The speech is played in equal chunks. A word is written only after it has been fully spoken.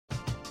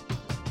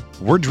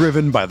We're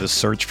driven by the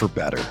search for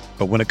better.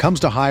 But when it comes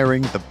to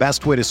hiring, the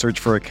best way to search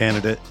for a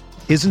candidate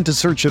isn't to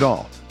search at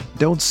all.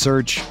 Don't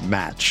search,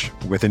 match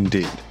with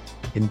Indeed.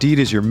 Indeed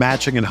is your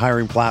matching and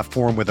hiring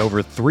platform with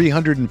over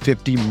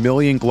 350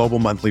 million global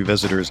monthly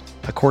visitors,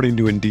 according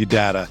to Indeed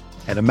data,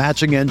 and a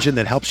matching engine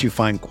that helps you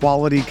find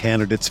quality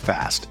candidates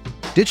fast.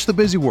 Ditch the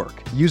busy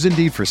work. Use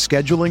Indeed for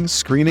scheduling,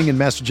 screening, and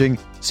messaging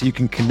so you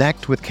can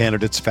connect with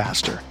candidates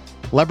faster.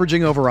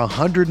 Leveraging over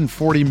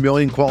 140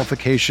 million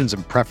qualifications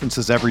and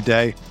preferences every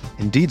day,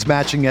 Indeed's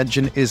matching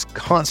engine is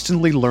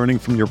constantly learning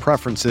from your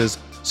preferences,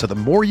 so the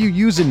more you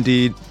use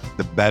Indeed,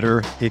 the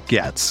better it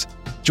gets.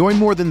 Join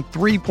more than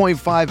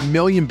 3.5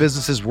 million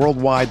businesses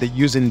worldwide that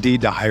use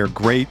Indeed to hire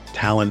great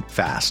talent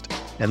fast.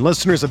 And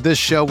listeners of this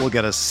show will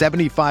get a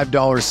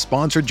 $75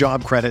 sponsored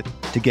job credit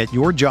to get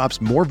your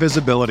jobs more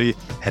visibility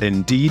at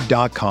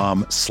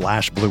Indeed.com/Blue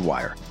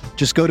Wire.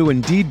 Just go to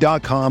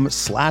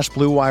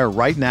Indeed.com/Blue Wire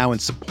right now and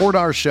support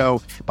our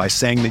show by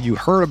saying that you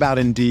heard about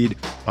Indeed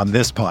on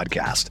this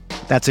podcast.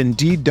 That's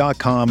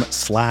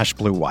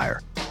Indeed.com/Blue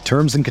Wire.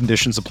 Terms and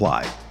conditions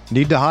apply.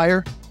 Need to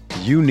hire?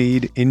 You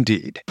need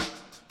Indeed.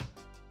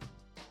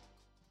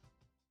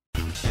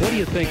 What do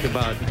you think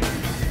about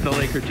the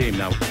Laker team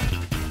now?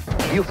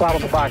 You follow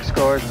the box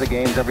scores of the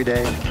games every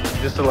day?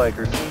 Just the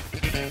Lakers.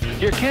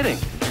 You're kidding.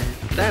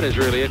 That is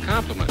really a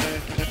compliment.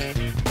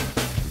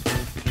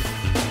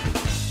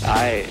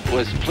 I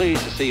was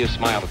pleased to see you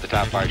smile at the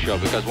top of our show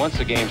because once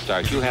the game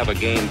starts, you have a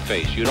game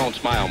face. You don't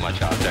smile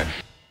much out there.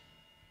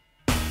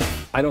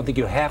 I don't think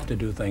you have to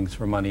do things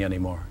for money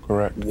anymore.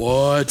 Correct.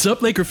 What's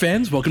up, Laker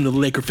fans? Welcome to the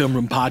Laker Film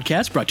Room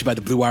Podcast, brought to you by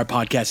the Blue Wire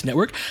Podcast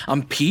Network.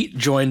 I'm Pete,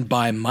 joined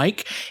by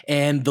Mike,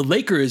 and the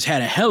Lakers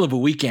had a hell of a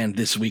weekend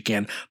this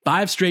weekend.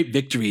 5 straight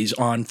victories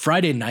on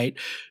Friday night.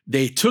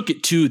 They took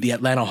it to the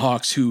Atlanta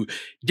Hawks, who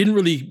didn't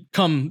really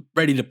come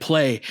ready to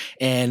play,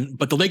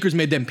 but the Lakers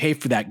made them pay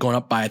for that, going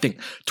up by, I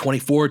think,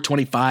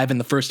 24-25 in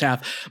the first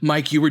half.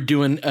 Mike, you were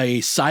doing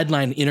a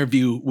sideline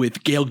interview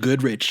with Gail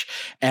Goodrich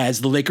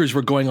as the Lakers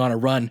were going on a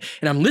run,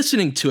 and I'm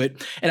listening to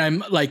it, and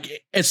I'm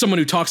like, as someone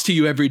who talks to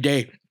you every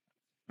day,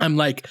 I'm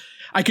like,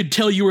 I could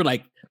tell you were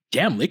like,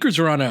 damn, Lakers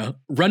are on a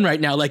run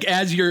right now, like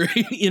as you're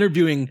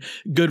interviewing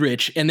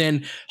Goodrich. And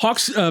then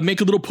Hawks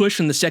make a little push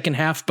in the second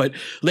half, but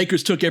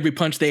Lakers took every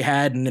punch they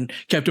had and then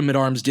kept them at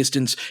arm's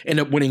distance,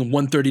 ended up winning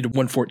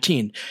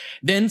 130-114.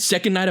 Then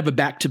second night of a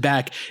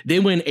back-to-back, they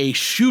win a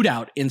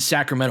shootout in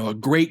Sacramento, a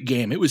great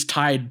game. It was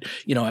tied,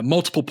 at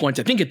multiple points,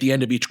 I think at the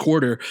end of each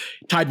quarter,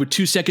 tied with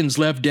 2 seconds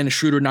left. Dennis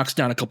Schroeder knocks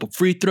down a couple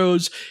free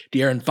throws.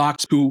 De'Aaron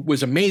Fox, who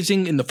was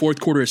amazing in the fourth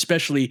quarter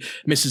especially,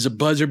 misses a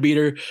buzzer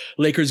beater.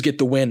 Lakers get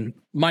the win.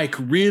 Mike,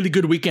 really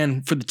good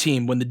weekend for the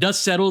team. When the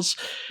dust settles,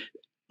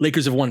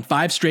 Lakers have won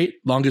 5 straight,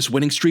 longest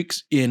winning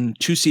streaks in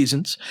 2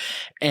 seasons.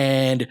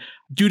 And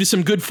due to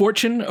some good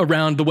fortune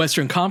around the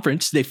Western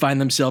Conference, they find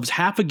themselves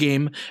half a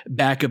game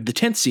back of the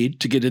 10th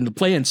seed to get in the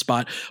play-in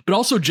spot, but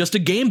also just a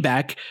game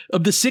back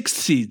of the 6th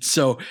seed.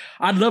 So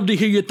I'd love to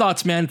hear your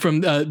thoughts, man,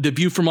 from the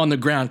view from on the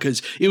ground,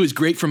 because it was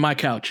great from my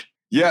couch.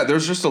 Yeah,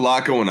 there's just a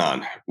lot going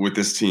on with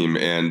this team.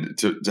 And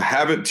to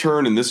have it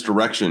turn in this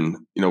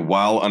direction,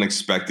 while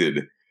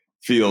unexpected,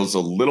 feels a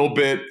little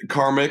bit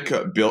karmic,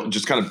 built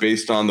just kind of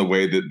based on the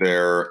way that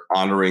they're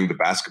honoring the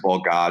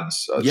basketball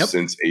gods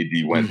since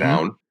AD went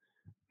down.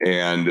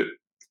 And,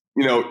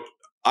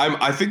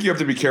 I think you have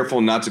to be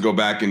careful not to go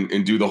back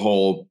and do the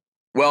whole,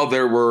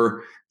 there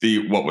were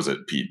what was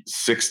it, Pete,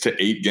 6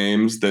 to 8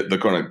 games that the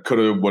kind of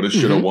coulda, woulda,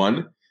 shoulda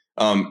won.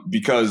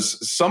 Because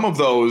some of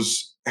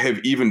those have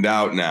evened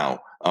out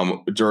now.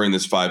 During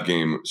this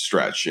 5-game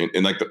stretch.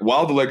 And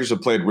while the Lakers have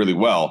played really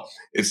well,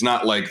 it's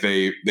not like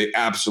they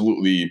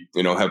absolutely,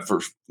 have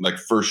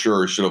for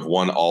sure should have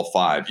won all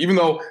 5, even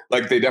though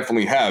they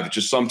definitely have.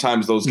 Just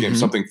sometimes those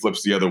games, something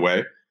flips the other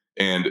way.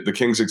 And the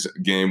Kings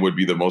game would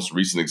be the most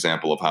recent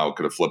example of how it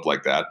could have flipped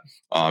like that.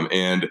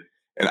 And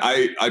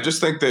I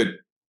just think that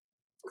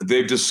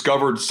they've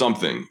discovered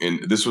something.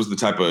 And this was the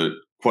type of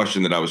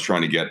question that I was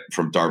trying to get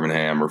from Darvin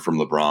Ham or from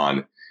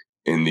LeBron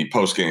in the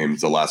post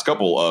games, the last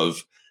couple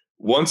of,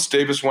 once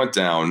Davis went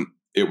down,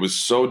 it was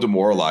so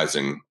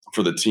demoralizing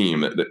for the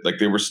team that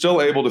they were still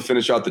able to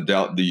finish out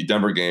the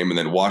Denver game, and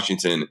then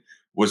Washington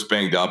was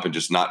banged up and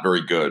just not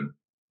very good.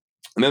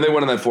 And then they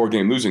went on that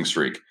 4-game losing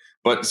streak.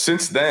 But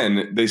since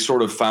then, they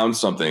sort of found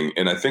something.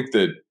 And I think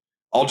that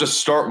I'll just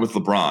start with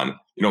LeBron,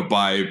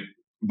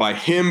 by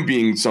him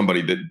being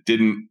somebody that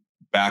didn't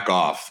back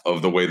off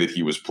of the way that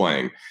he was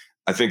playing.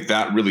 I think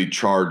that really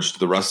charged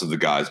the rest of the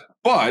guys.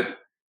 But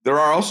there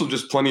are also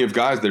just plenty of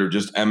guys that are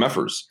just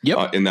MFers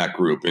in that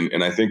group.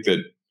 And I think that,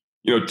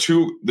 the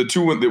two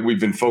that we've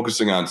been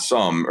focusing on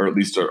some, or at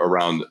least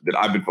around that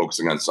I've been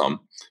focusing on some,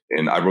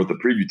 and I wrote the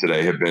preview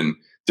today, have been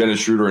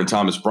Dennis Schroeder and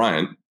Thomas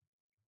Bryant.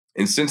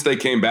 And since they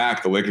came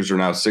back, the Lakers are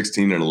now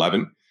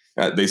 16-11.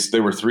 They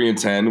were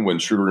 3-10 when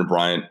Schroeder and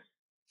Bryant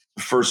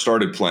first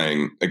started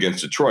playing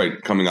against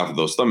Detroit, coming off of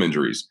those thumb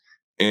injuries.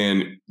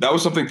 And that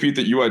was something, Pete,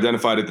 that you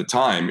identified at the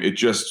time. It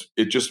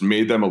just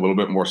made them a little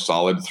bit more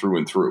solid through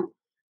and through.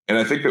 And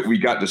I think that we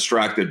got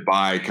distracted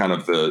by kind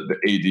of the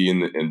AD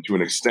and to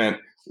an extent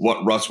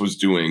what Russ was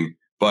doing.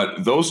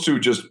 But those two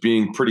just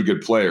being pretty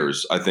good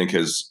players, I think,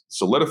 has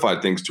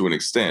solidified things to an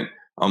extent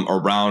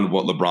around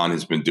what LeBron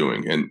has been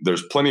doing. And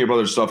there's plenty of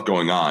other stuff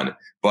going on,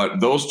 but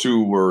those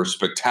two were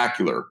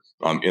spectacular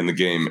in the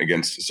game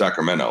against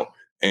Sacramento.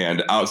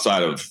 And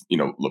outside of,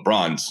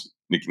 LeBron's,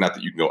 not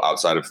that you can go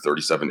outside of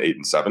 37, 8,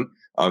 and 7,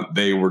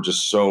 they were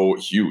just so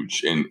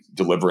huge in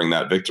delivering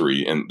that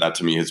victory. And that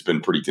to me has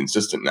been pretty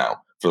consistent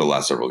now for the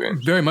last several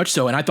games. Very much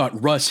so. And I thought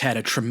Russ had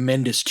a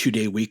tremendous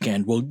 2-day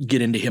weekend. We'll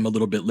get into him a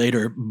little bit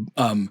later.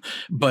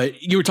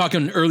 But you were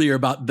talking earlier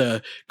about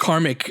the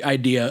karmic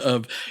idea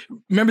of,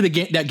 remember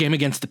that game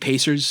against the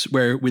Pacers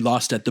where we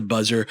lost at the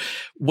buzzer?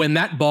 When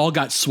that ball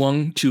got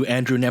swung to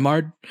Andrew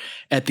Nemhard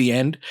at the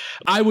end,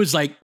 I was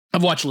like,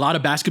 I've watched a lot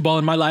of basketball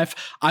in my life.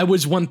 I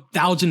was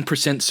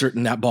 1000%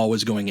 certain that ball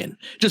was going in,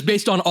 just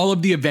based on all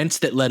of the events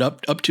that led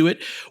up to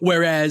it.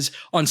 Whereas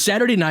on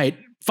Saturday night,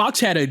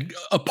 Fox had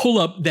a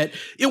pull-up that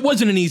it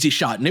wasn't an easy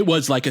shot, and it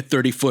was like a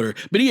 30-footer,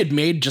 but he had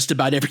made just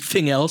about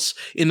everything else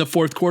in the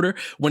fourth quarter.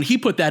 When he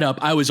put that up,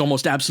 I was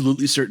almost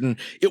absolutely certain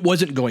it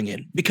wasn't going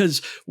in,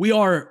 because we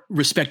are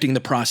respecting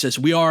the process.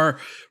 We have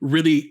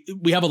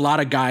a lot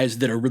of guys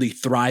that are really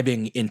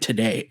thriving in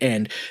today,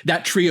 and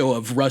that trio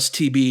of Russ,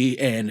 TB,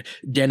 and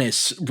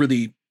Dennis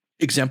really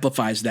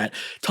exemplifies that.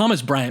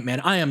 Thomas Bryant, man,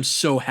 I am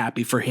so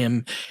happy for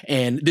him.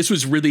 And this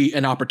was really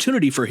an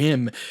opportunity for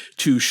him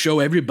to show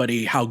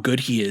everybody how good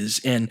he is.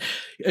 And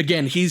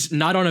again, he's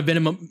not on a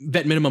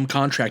vet minimum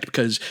contract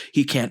because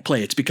he can't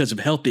play. It's because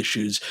of health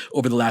issues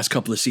over the last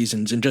couple of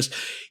seasons, and just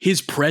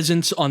his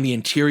presence on the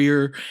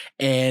interior.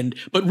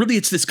 But really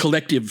it's this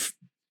collective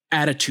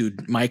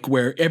attitude, Mike,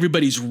 where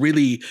everybody's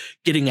really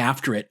getting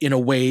after it in a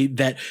way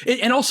that,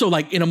 and also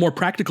like in a more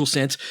practical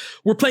sense,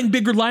 we're playing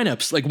bigger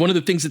lineups. Like one of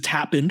the things that's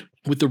happened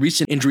with the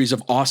recent injuries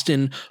of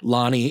Austin,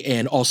 Lonnie,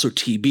 and also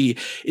TB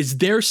is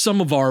they're some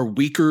of our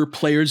weaker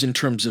players in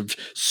terms of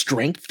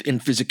strength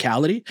and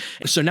physicality.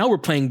 And so now we're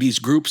playing these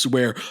groups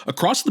where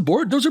across the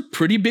board, those are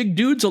pretty big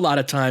dudes a lot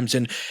of times.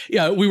 And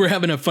yeah, we were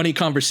having a funny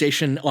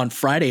conversation on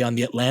Friday on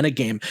the Atlanta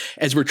game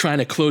as we're trying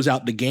to close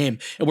out the game.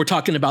 And we're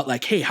talking about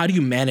like, hey, how do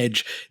you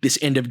manage this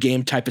end of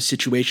game type of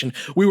situation?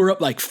 We were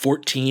up like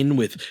 14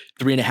 with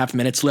 3.5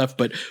 minutes left,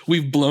 but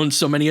we've blown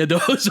so many of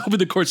those over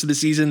the course of the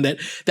season that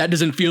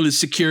doesn't feel as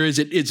secure as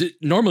it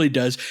normally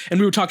does. And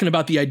we were talking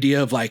about the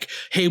idea of like,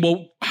 hey,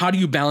 well, how do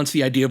you balance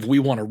the idea of we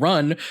want to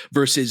run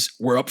versus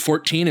we're up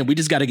 14 and we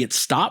just got to get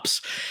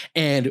stops?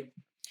 And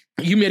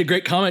you made a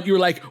great comment. You were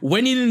like,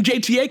 Wenyen and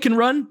JTA can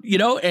run,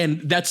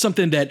 and that's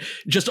something that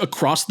just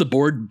across the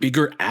board,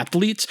 bigger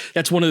athletes,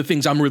 that's one of the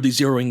things I'm really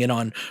zeroing in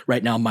on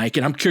right now, Mike.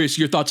 And I'm curious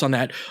your thoughts on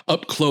that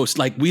up close.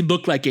 Like we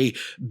look like a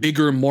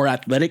bigger, more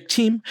athletic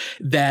team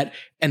that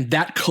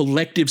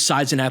collective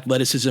size and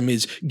athleticism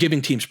is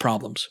giving teams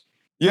problems.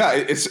 Yeah,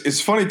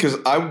 it's funny because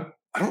I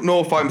don't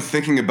know if I'm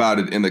thinking about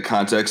it in the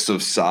context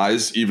of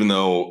size, even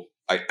though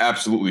I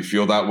absolutely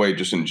feel that way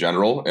just in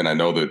general. And I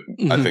know that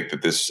I think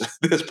that this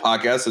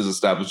podcast has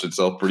established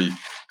itself pretty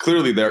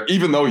clearly there,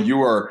 even though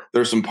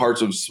there's some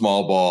parts of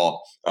small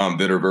ball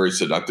that are very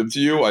seductive to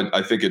you.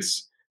 I think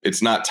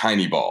it's not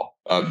tiny ball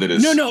that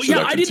is. No.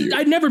 Yeah,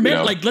 I never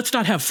meant like, let's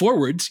not have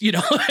forwards,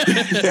 yeah,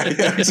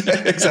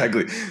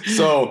 exactly.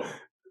 So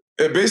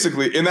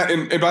basically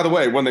and by the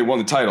way, when they won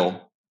the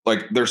title,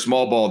 like their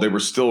small ball, they were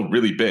still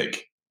really big.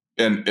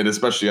 And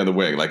especially on the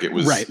wing, like it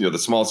was, right. The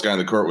smallest guy in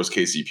the court was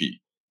KCP.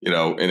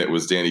 And it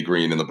was Danny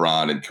Green and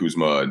LeBron and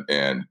Kuzma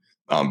and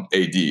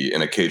AD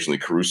and occasionally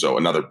Caruso,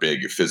 another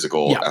big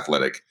physical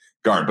athletic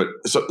guard. But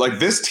so like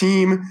this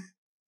team,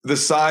 the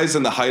size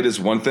and the height is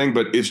one thing,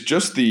 but it's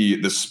just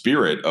the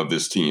spirit of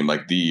this team,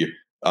 like the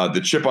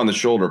chip on the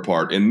shoulder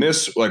part. And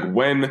this, like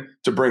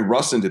to bring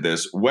Russ into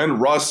this, when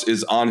Russ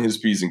is on his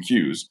P's and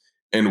Q's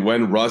and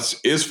when Russ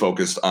is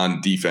focused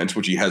on defense,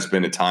 which he has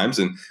been at times,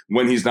 and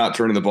when he's not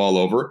turning the ball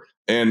over,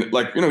 and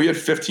like, he had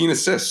 15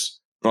 assists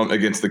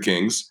against the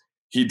Kings.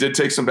 He did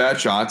take some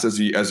bad shots as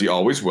he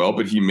always will,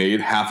 but he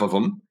made half of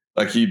them.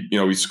 Like he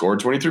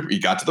scored 23. He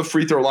got to the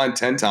free throw line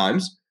 10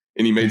 times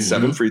and he made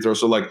 7 free throws.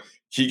 So like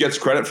he gets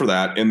credit for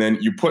that. And then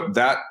you put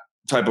that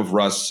type of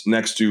Russ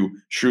next to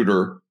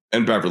Schroeder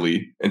and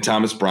Beverly and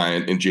Thomas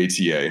Bryant and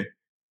JTA.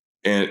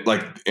 And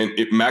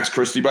Max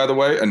Christie, by the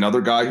way, another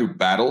guy who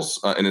battles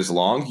and is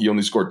long. He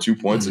only scored 2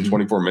 points in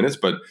 24 minutes,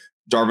 but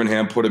Darvin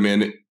Ham put him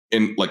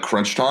in like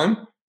crunch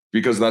time,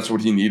 because that's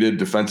what he needed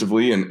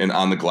defensively and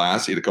on the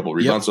glass. He had a couple of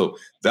rebounds. Yep. So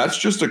that's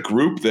just a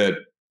group that,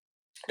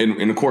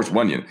 and of course,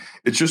 Wenyen,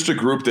 it's just a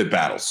group that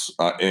battles.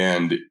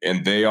 And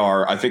they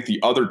are, I think the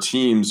other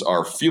teams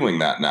are feeling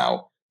that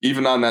now,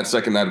 even on that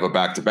second night of a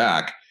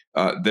back-to-back.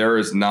 There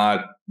is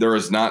not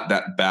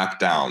that back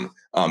down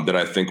that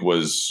I think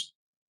was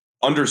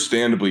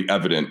understandably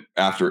evident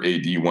after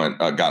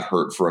AD got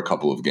hurt for a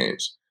couple of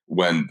games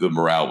when the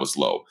morale was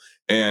low.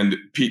 And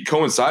Pete,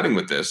 coinciding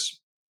with this,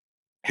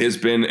 has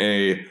been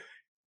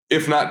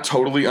if not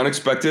totally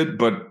unexpected,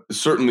 but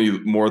certainly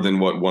more than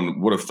what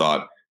one would have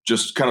thought,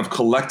 just kind of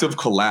collective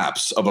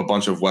collapse of a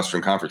bunch of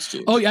Western Conference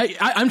teams. Oh, yeah.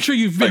 I'm sure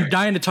you've been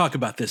dying to talk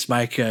about this,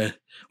 Mike.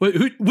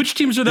 Which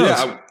teams are those?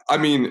 Yeah, I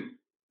mean,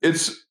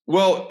 it's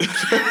not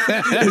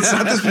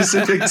the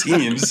specific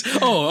teams.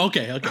 Oh,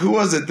 okay. Who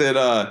was it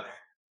that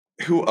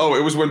it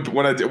was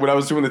when I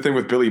was doing the thing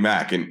with Billy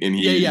Mack and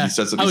he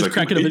said something. He's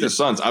like, "Beat the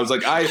Suns." I was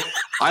like,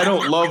 I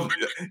don't love,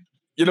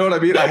 you know what I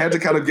mean? I had to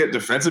kind of get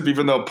defensive,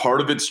 even though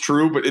part of it's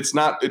true, but it's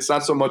not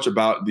so much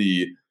about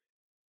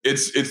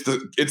it's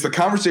the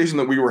conversation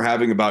that we were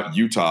having about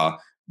Utah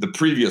the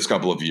previous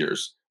couple of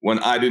years when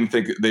I didn't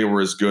think they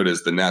were as good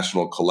as the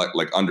national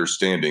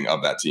understanding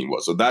of that team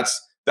was. So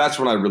that's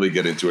when I really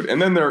get into it.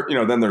 And then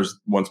there's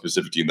one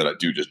specific team that I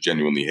do just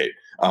genuinely hate.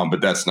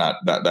 But that's not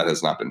that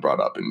has not been brought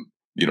up, and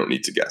you don't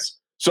need to guess.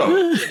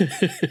 So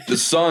the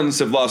Suns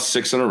have lost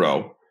 6 in a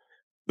row.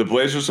 The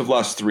Blazers have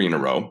lost 3 in a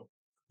row.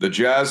 The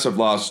Jazz have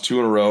lost 2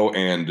 in a row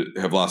and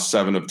have lost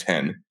 7 of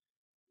 10.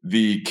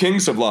 The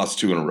Kings have lost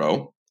 2 in a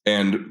row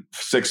and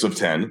 6 of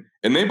 10.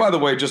 And they, by the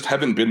way, just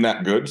haven't been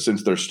that good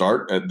since their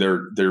start.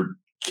 They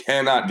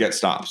cannot get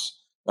stops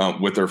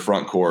with their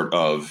front court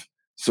of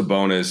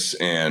Sabonis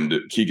and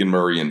Keegan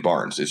Murray and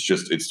Barnes.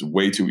 It's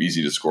way too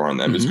easy to score on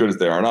them, as good as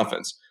they are on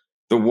offense.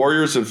 The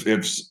Warriors have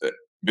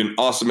been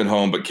awesome at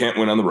home, but can't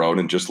win on the road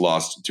and just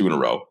lost 2 in a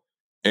row.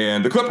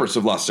 And the Clippers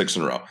have lost 6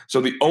 in a row. So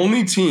the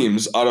only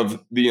teams out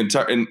of the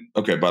entire, and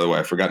okay, by the way,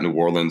 I forgot New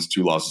Orleans,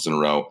 2 losses in a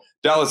row.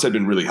 Dallas had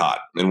been really hot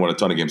and won a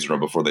ton of games in a row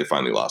before they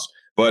finally lost.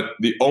 But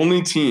the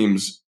only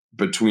teams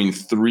between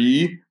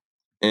 3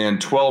 and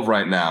 12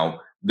 right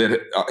now that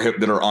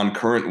are on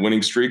current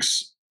winning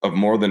streaks of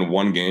more than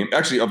one game,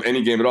 actually of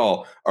any game at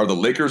all, are the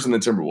Lakers and the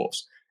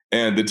Timberwolves.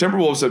 And the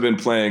Timberwolves have been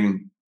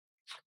playing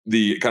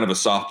the kind of a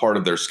soft part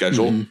of their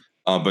schedule,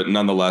 but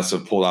nonetheless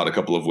have pulled out a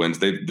couple of wins.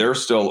 They're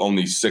still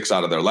only 6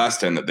 out of their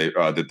last 10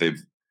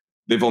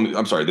 they've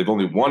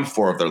only won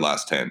 4 of their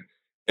last 10.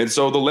 And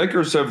so the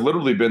Lakers have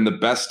literally been the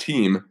best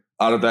team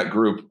out of that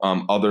group,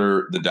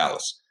 other than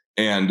Dallas.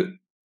 And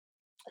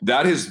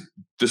that is,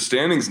 the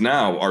standings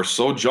now are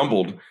so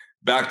jumbled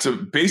back to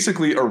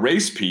basically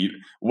erase, Pete,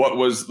 what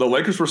was the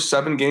Lakers were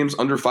 7 games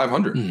under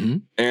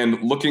 500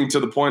 and looking to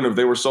the point of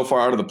they were so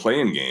far out of the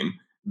play-in game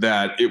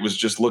that it was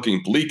just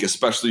looking bleak,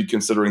 especially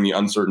considering the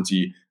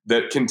uncertainty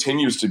that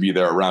continues to be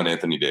there around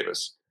Anthony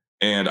Davis.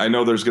 And I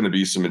know there's going to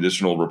be some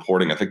additional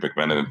reporting. I think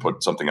McMenamin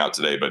put something out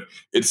today, but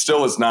it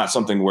still is not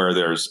something where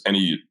there's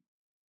any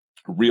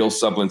real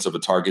semblance of a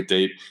target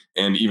date.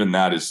 And even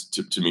that is,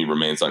 to me,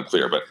 remains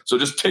unclear. But so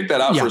just take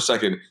that out for a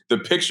second. The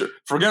picture,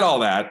 forget all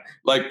that.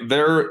 Like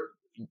they're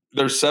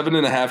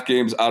 7.5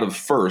 games out of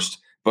first,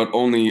 but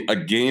only a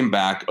game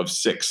back of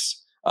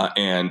 6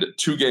 and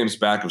 2 games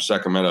back of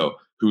Sacramento,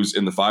 who's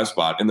in the 5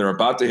 spot. And they're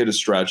about to hit a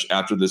stretch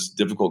after this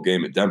difficult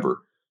game at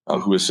Denver,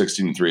 who is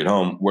 16-3 at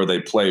home, where they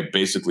play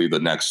basically the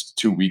next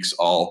 2 weeks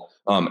all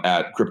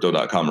at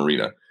Crypto.com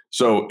Arena.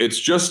 So it's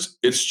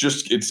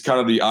kind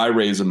of the eye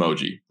raise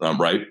emoji,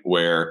 right?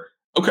 Where,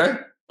 okay,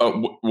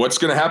 what's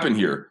going to happen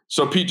here?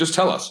 So Pete, just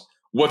tell us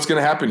what's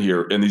going to happen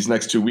here in these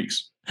next 2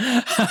 weeks.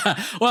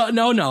 Well,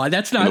 no,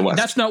 that's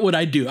not what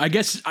I do. I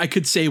guess I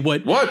could say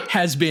what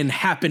has been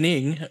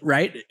happening,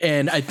 right?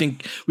 And I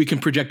think we can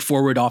project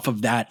forward off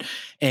of that.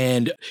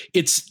 And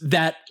it's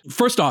that,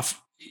 first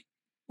off,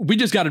 we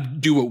just got to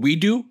do what we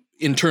do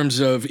in terms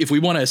of if we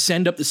want to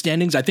ascend up the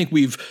standings. I think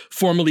we've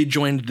formally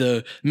joined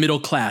the middle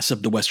class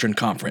of the Western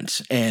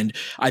Conference. And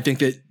I think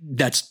that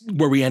that's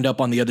where we end up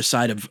on the other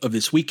side of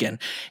this weekend.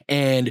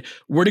 And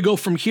where to go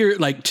from here,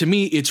 like, to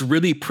me, it's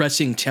really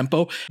pressing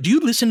tempo. Do you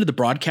listen to the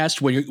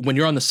broadcast when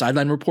you're on the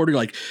sideline reporter?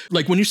 Like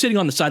when you're sitting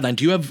on the sideline,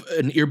 do you have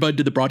an earbud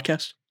to the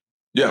broadcast?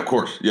 Yeah, of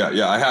course.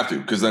 Yeah, I have to,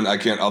 because then I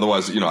can't.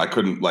 Otherwise, I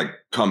couldn't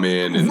come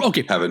in and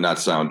have it not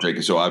sound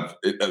janky. So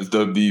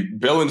the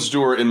Bill and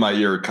Stewart in my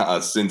ear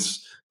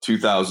since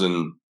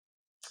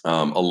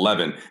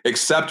 2011,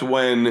 except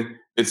when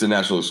it's a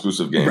national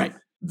exclusive game. Right.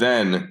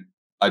 Then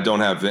I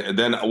don't have.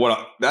 Then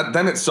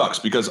it sucks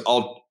because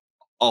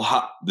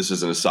this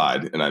is an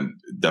aside, and I'm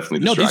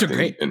definitely distracting. No, these are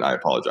great, and I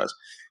apologize.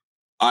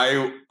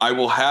 I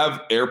will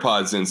have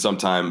AirPods in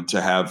sometime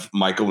to have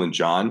Michael and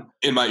John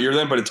in my ear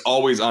then, but it's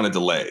always on a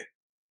delay.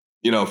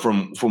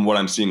 From what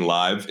I'm seeing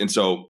live. And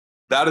so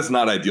that is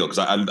not ideal, because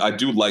I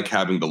do like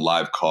having the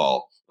live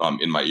call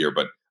in my ear.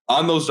 But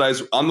on those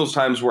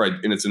times where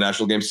it's a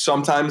national game,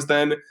 sometimes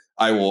then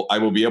I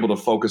will be able to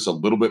focus a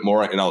little bit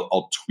more, and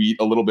I'll tweet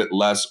a little bit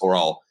less, or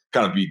I'll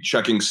kind of be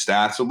checking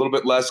stats a little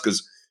bit less,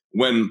 because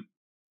when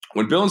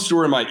Bill and Stu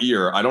are in my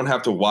ear, I don't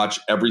have to watch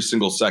every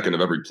single second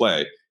of every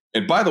play.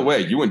 And by the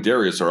way, you and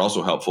Darius are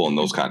also helpful in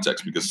those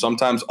contexts, because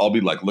sometimes I'll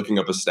be looking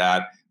up a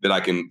stat that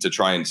I can to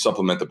try and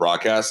supplement the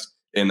broadcast.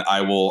 And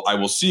I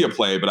will see a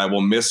play, but I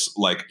will miss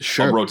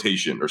a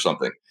rotation or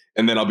something.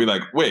 And then I'll be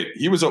like, wait,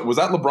 was that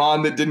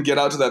LeBron that didn't get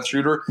out to that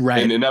shooter?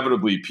 Right. And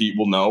inevitably Pete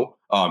will know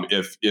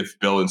if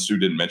Bill and Stu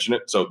didn't mention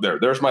it. So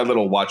there's my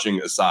little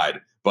watching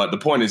aside. But the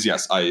point is,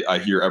 yes, I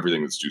hear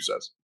everything that Stu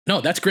says.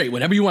 No, that's great.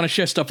 Whenever you want to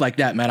share stuff like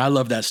that, man, I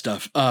love that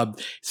stuff.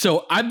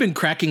 So I've been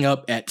cracking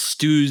up at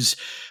Stu's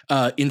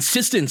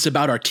insistence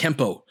about our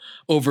tempo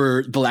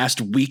over the last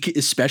week,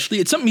 especially.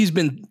 It's something he's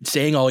been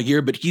saying all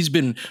year, but he's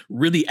been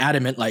really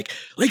adamant, like,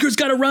 Lakers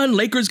got to run,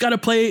 Lakers got to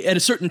play at a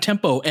certain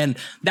tempo. And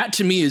that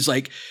to me is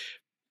like,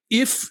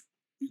 if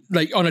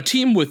like on a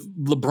team with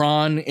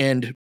LeBron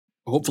and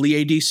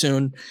hopefully AD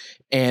soon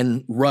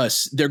and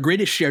Russ, their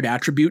greatest shared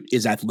attribute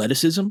is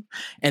athleticism.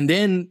 And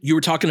then you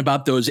were talking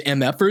about those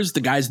MFers,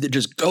 the guys that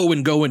just go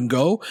and go and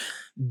go.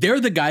 They're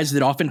the guys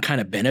that often kind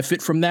of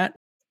benefit from that.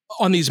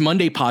 On these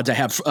Monday pods, I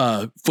have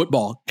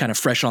football kind of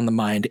fresh on the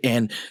mind,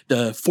 and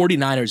the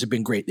 49ers have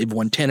been great. They've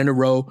won 10 in a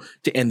row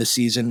to end the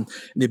season.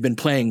 They've been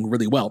playing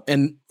really well.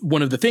 And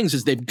one of the things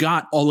is they've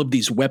got all of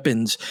these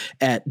weapons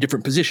at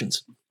different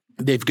positions.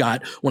 They've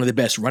got one of the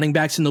best running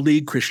backs in the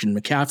league, Christian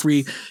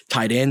McCaffrey,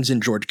 tight ends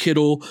and George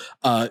Kittle,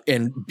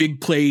 and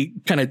big play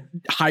kind of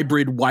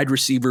hybrid wide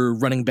receiver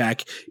running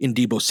back in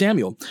Deebo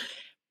Samuel.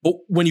 But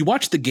when you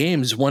watch the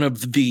games, one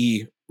of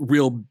the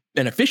real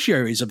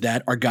beneficiaries of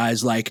that are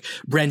guys like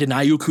Brandon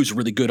Ayuk, who's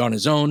really good on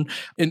his own,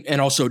 and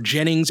also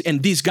Jennings,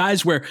 and these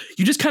guys where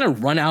you just kind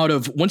of run out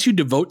of, once you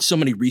devote so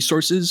many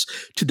resources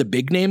to the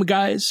big name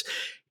guys,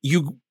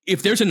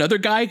 if there's another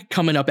guy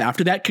coming up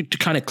after that to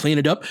kind of clean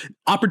it up,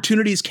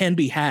 opportunities can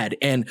be had.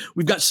 And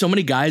we've got so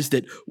many guys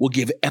that will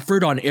give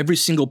effort on every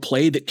single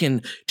play that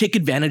can take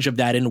advantage of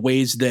that in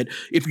ways that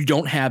if you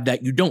don't have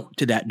that, you don't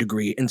to that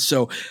degree. And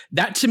so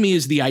that to me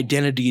is the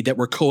identity that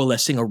we're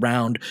coalescing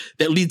around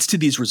that leads to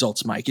these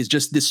results, Mike, is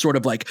just this sort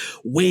of like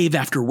wave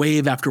after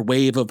wave after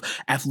wave of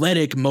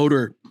athletic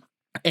motor.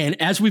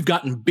 And as we've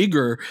gotten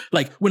bigger,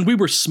 like when we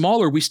were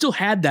smaller, we still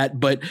had that,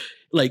 but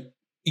like,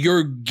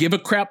 your give a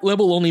crap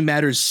level only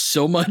matters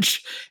so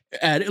much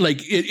at like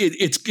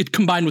it's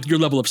combined with your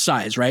level of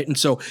size, right? And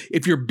so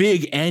if you're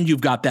big and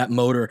you've got that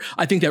motor,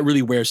 I think that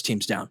really wears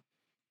teams down.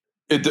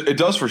 It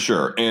does for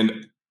sure.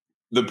 And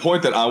the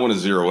point that I want to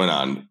zero in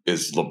on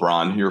is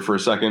LeBron here for a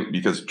second,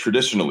 because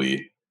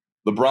traditionally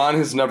LeBron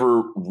has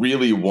never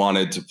really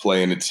wanted to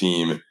play in a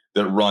team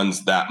that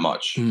runs that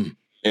much.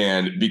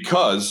 And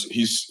because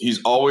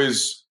he's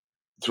always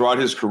throughout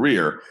his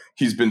career,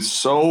 he's been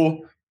so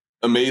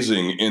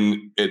amazing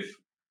in it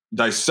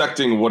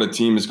dissecting what a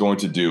team is going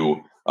to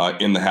do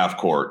in the half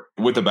court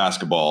with the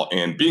basketball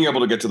and being able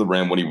to get to the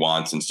rim when he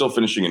wants and still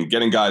finishing and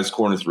getting guys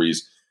corner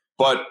threes.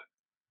 But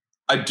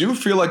I do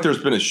feel like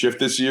there's been a shift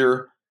this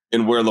year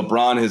in where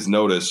LeBron has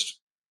noticed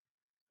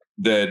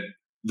that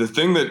the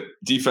thing that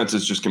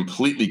defenses just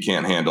completely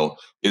can't handle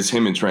is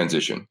him in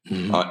transition.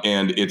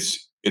 And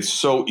it's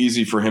so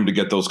easy for him to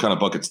get those kind of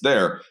buckets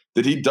there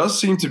that he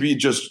does seem to be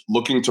just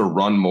looking to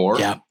run more.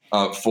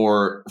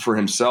 For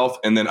himself.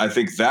 And then I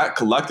think that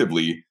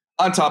collectively,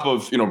 on top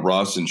of,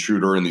 Russ and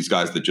Schroeder and these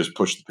guys that just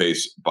push the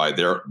pace by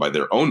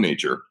their own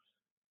nature,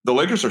 the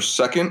Lakers are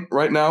second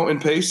right now in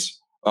pace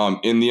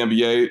in the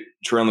NBA,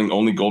 trailing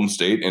only Golden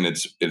State. And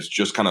it's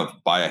just kind of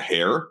by a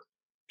hair.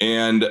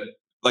 And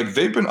like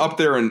they've been up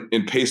there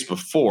in pace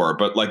before,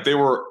 but like they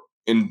were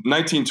in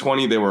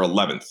 1920, they were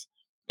 11th.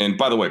 And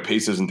by the way,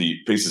 pace is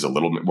a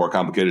little bit more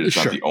complicated. It's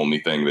not the only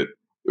thing that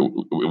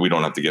we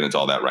don't have to get into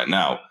all that right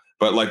now.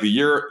 But like the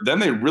year, then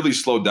they really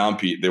slowed down,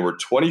 Pete. They were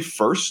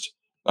 21st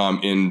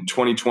in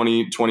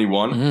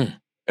 2020-21.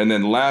 And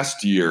then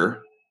last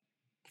year,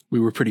 we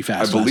were pretty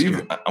fast. I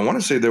believe, I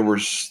want to say they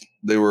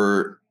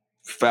were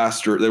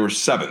faster. They were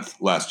 7th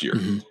last year.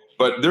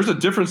 But there's a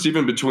difference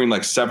even between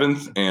like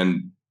 7th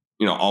and,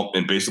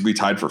 and basically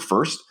tied for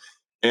first.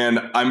 And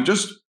I'm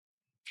just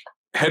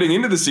heading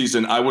into the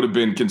season, I would have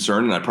been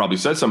concerned, and I probably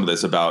said some of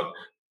this about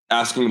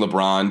asking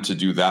LeBron to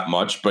do that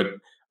much, but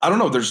I don't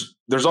know.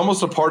 There's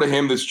almost a part of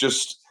him that's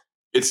just,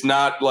 it's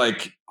not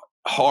like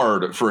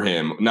hard for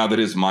him now that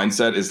his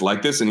mindset is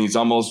like this and he's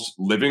almost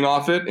living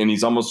off it. And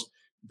he's almost,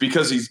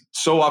 because he's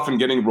so often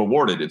getting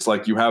rewarded. It's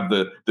like you have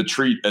the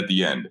treat at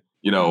the end,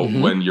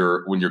 when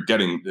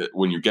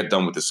you get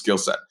done with the skill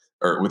set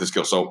or with the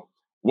skill. So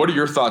what are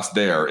your thoughts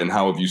there and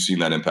how have you seen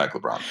that impact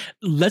LeBron?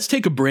 Let's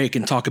take a break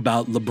and talk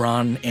about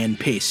LeBron and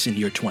pace in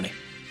year 20.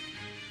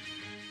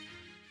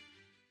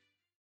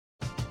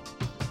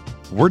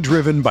 We're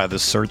driven by the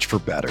search for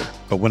better.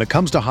 But when it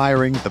comes to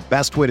hiring, the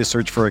best way to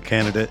search for a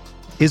candidate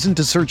isn't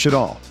to search at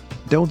all.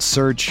 Don't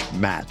search,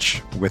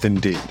 match with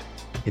Indeed.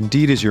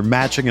 Indeed is your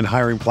matching and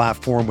hiring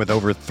platform with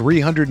over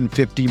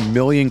 350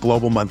 million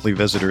global monthly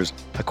visitors,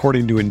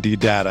 according to Indeed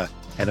data,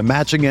 and a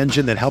matching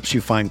engine that helps you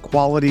find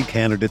quality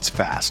candidates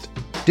fast.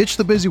 Ditch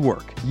the busy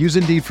work. Use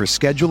Indeed for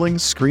scheduling,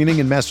 screening,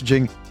 and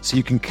messaging so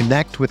you can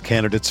connect with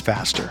candidates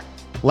faster.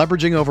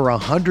 Leveraging over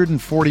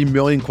 140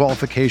 million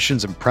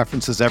qualifications and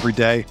preferences every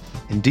day,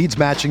 Indeed's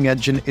matching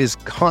engine is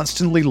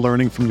constantly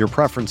learning from your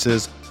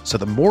preferences, so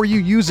the more you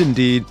use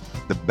Indeed,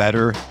 the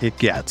better it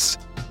gets.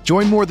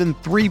 Join more than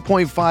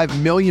 3.5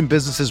 million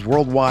businesses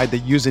worldwide that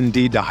use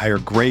Indeed to hire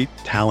great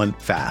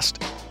talent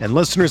fast. And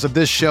listeners of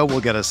this show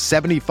will get a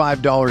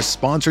 $75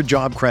 sponsored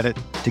job credit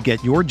to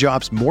get your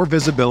jobs more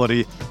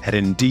visibility at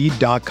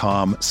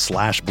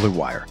Indeed.com/Blue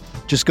Wire.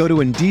 Just go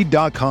to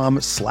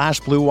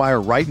Indeed.com/Blue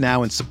Wire right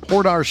now and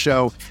support our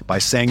show by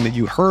saying that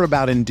you heard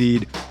about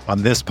Indeed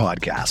on this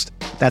podcast.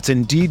 That's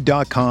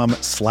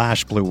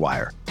Indeed.com/Blue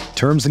Wire.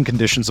 Terms and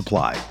conditions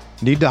apply.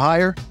 Need to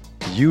hire?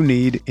 You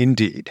need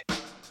Indeed.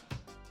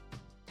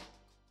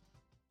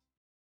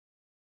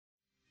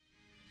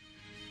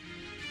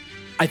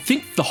 I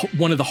think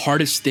one of the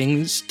hardest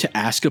things to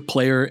ask a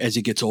player as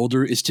he gets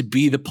older is to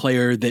be the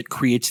player that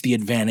creates the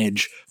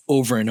advantage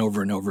over and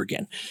over and over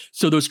again.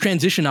 So those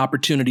transition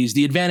opportunities,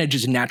 the advantage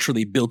is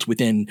naturally built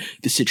within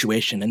the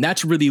situation. And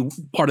that's really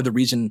part of the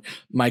reason,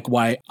 Mike,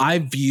 why I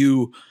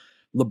view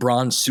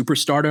LeBron's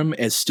superstardom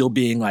as still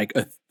being like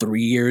a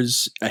 3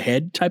 years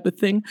ahead type of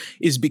thing,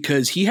 is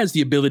because he has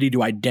the ability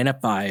to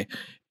identify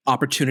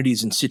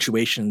opportunities and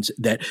situations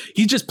that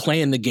he's just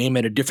playing the game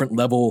at a different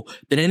level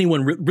than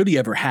anyone really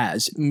ever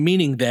has,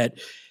 meaning that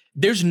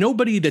there's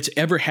nobody that's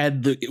ever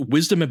had the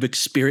wisdom of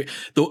experience.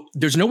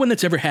 There's no one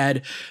that's ever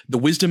had the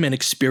wisdom and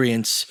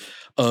experience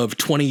of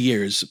 20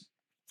 years,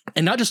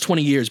 and not just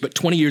 20 years, but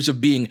 20 years of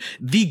being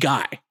the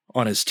guy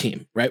on his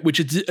team, right?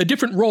 Which is a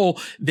different role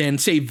than,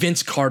 say,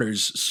 Vince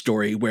Carter's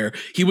story, where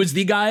he was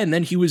the guy and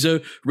then he was a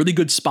really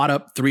good spot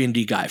up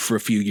 3-and-D guy for a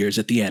few years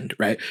at the end,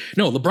 right?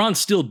 No, LeBron's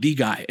still the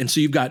guy. And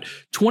so you've got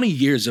 20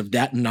 years of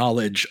that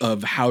knowledge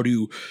of how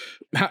to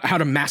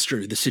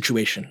master the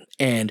situation,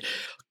 and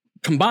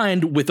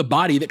combined with a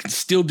body that can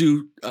still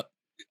do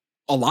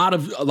a lot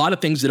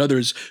of things that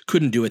others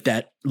couldn't do at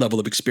that level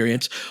of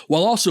experience,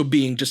 while also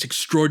being just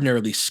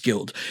extraordinarily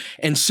skilled.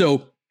 And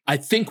so I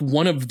think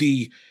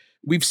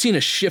we've seen a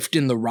shift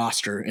in the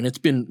roster, and it's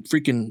been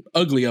freaking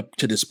ugly up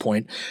to this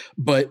point,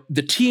 but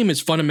the team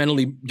is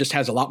fundamentally just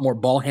has a lot more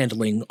ball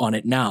handling on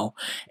it now,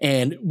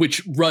 and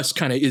which Russ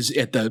kind of is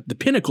at the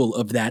pinnacle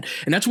of that.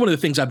 And that's one of the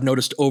things I've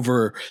noticed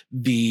over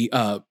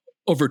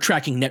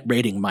tracking net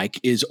rating, Mike,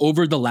 is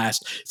over the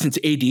last, since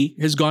AD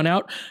has gone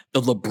out,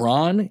 the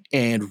LeBron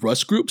and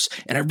Russ groups.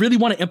 And I really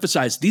want to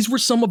emphasize, these were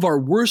some of our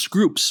worst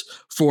groups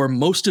for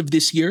most of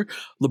this year.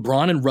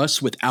 LeBron and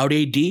Russ without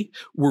AD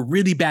were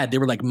really bad. They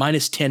were like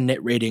 -10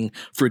 net rating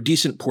for a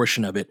decent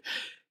portion of it.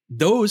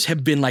 Those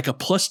have been like a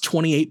plus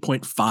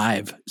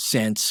 28.5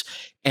 since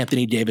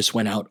Anthony Davis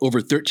went out over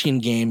 13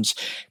 games.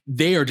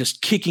 They are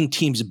just kicking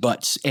teams'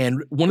 butts.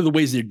 And one of the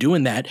ways they're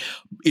doing that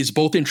is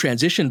both in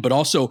transition, but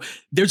also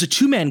there's a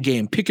 2-man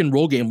game, pick and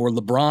roll game, where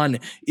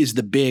LeBron is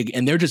the big,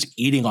 and they're just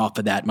eating off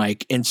of that,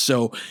 Mike. And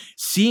so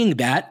seeing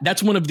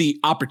that's one of the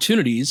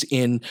opportunities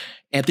in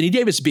Anthony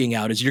Davis being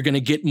out, is you're going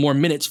to get more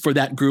minutes for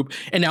that group.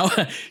 And now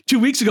 2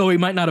 weeks ago, we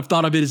might not have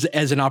thought of it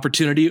as an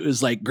opportunity. It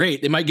was like,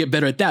 great, they might get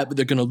better at that, but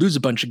they're going to lose a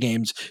bunch of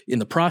games in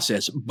the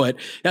process. But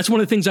that's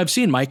one of the things I've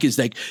seen, Mike, is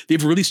like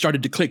they've really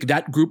started to click.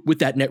 That group with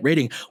that net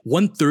rating,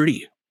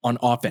 130 on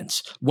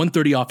offense,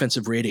 130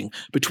 offensive rating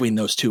between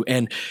those two.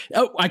 And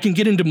I can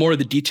get into more of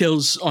the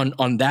details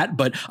on that,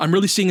 but I'm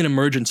really seeing an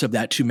emergence of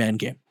that 2-man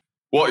game.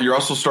 Well, you're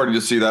also starting to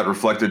see that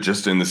reflected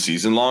just in the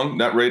season-long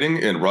net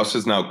rating, and Russ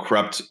has now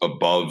crept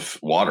above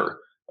water,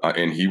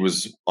 and he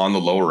was on the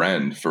lower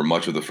end for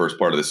much of the first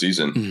part of the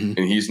season, and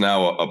he's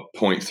now a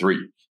 0.3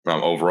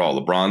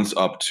 overall. LeBron's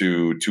up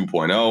to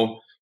 2.0,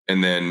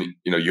 and then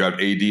you have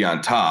AD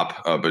on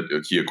top, but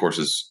he of course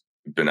has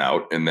been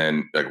out, and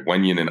then like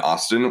Wenyen and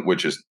Austin,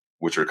 which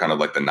are kind of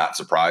like the not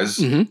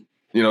surprise.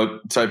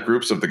 Type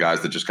groups of the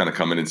guys that just kind of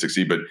come in and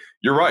succeed. But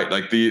you're right.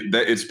 Like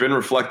it's been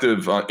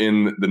reflective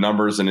in the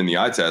numbers and in the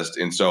eye test.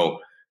 And so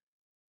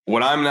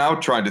what I'm now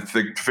trying to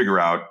figure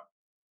out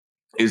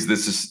is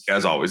this,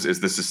 as always, is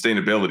the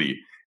sustainability,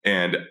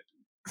 and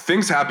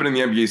things happen in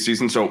the NBA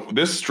season. So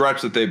this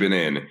stretch that they've been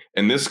in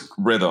and this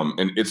rhythm,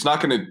 and it's not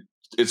going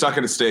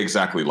to stay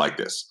exactly like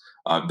this.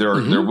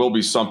 There will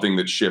be something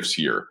that shifts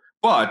here,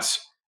 but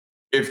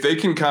if they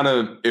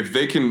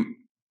can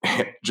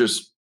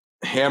just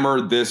hammer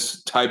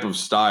this type of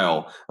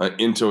style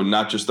into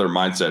not just their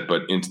mindset,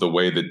 but into the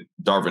way that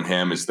Darvin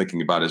Ham is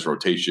thinking about his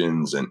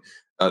rotations and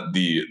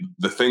the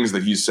things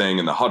that he's saying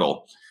in the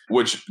huddle,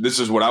 which this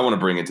is what I want to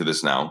bring into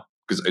this now,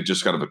 because it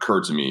just kind of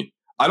occurred to me.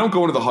 I don't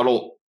go into the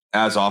huddle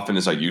as often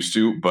as I used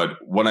to, but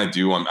when I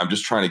do, I'm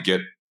just trying to get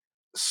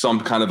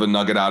some kind of a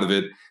nugget out of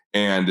it.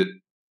 And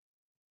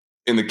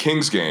in the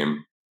Kings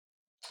game,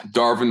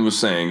 Darvin was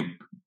saying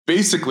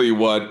basically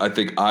what I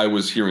think I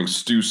was hearing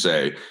Stu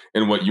say,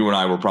 and what you and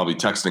I were probably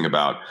texting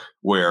about,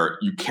 where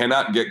you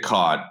cannot get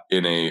caught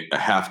in a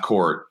half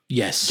court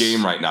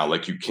game right now.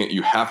 Like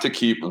you have to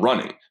keep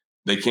running.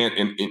 They can't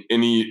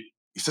he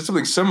said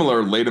something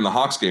similar late in the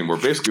Hawks game, where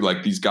basically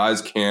like these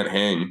guys can't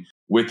hang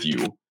with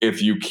you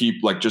if you keep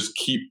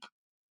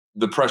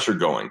the pressure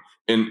going.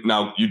 And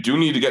now you do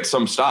need to get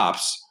some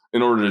stops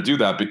in order to do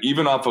that. But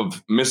even off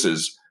of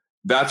misses,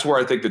 that's where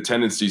I think the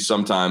tendency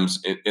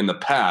sometimes in the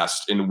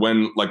past, and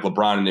when like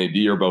LeBron and AD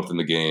are both in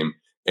the game,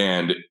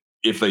 and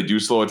if they do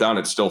slow it down,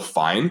 it's still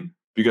fine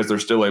because they're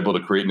still able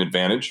to create an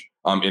advantage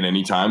in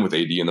any time with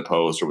AD in the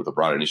post or with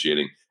LeBron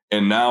initiating.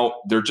 And now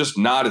they're just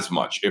not as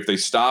much. If they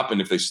stop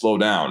and if they slow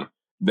down,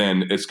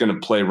 then it's going to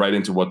play right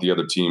into what the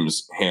other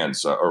team's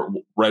hands or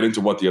right into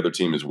what the other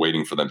team is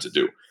waiting for them to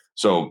do.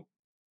 So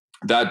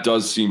that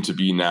does seem to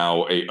be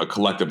now a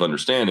collective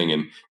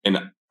understanding, and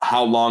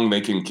how long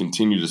they can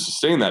continue to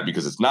sustain that,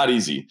 because it's not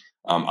easy,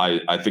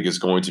 I think is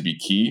going to be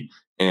key.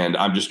 And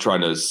I'm just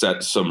trying to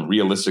set some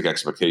realistic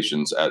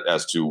expectations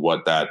as to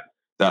what that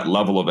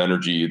level of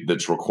energy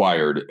that's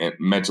required and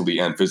mentally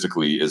and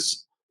physically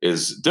is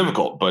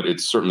difficult, but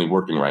it's certainly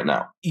working right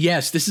now.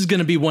 Yes, this is going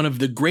to be one of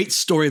the great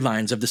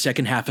storylines of the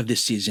second half of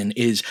this season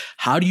is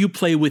how do you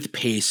play with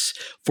pace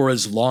for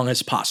as long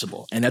as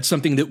possible? And that's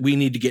something that we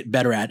need to get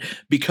better at,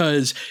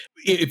 because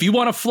if you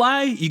want to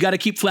fly, you got to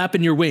keep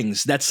flapping your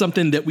wings. That's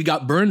something that we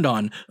got burned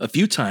on a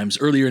few times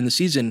earlier in the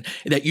season,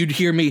 that you'd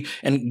hear me,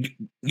 and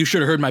you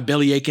should have heard my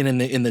belly aching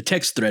in the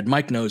text thread,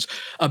 Mike knows,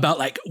 about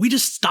like, we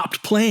just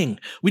stopped playing.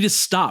 We just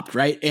stopped,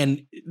 right?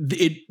 And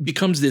it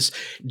becomes this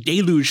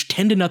deluge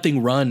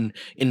 10-0 run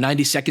in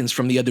 90 seconds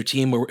from the other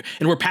team,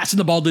 and we're passing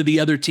the ball to the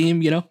other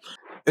team, you know?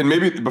 And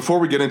maybe before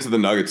we get into the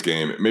Nuggets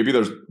game, maybe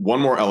there's one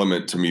more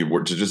element to me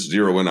to just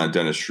zero in on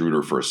Dennis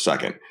Schroeder for a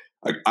second.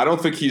 I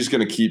don't think he's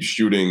going to keep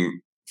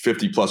shooting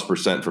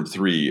 50+% from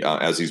three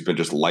as he's been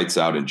just lights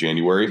out in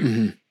January.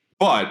 Mm-hmm.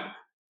 But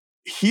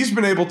he's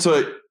been able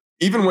to,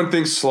 even when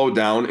things slowed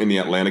down in the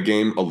Atlanta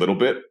game a little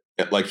bit,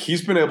 like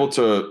he's been able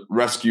to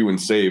rescue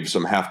and save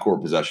some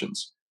half-court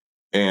possessions.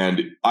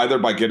 And either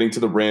by getting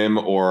to the rim,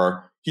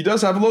 or he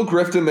does have a little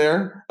grift in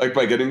there, like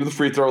by getting to the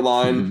free throw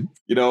line,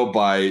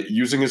 by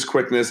using his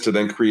quickness to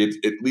then create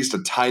at least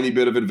a tiny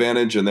bit of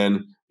advantage and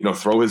then,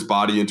 throw his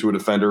body into a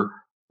defender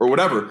or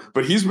whatever.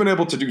 But he's been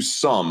able to do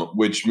some,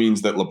 which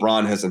means that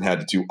LeBron hasn't had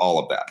to do all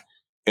of that.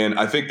 And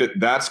I think that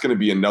that's going to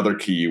be another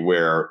key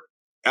where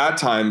at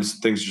times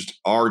things just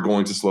are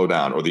going to slow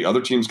down, or the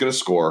other team's going to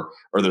score,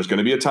 or there's going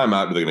to be a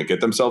timeout, but they're going to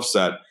get themselves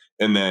set.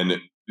 And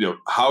then,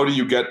 how do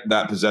you get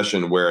that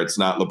possession where it's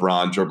not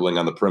LeBron dribbling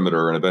on the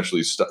perimeter and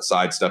eventually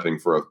sidestepping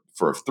for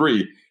a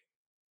three?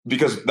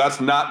 Because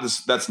that's not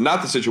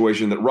the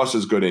situation that Russ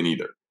is good in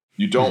either.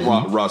 You don't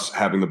want Russ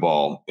having the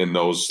ball in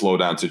those slow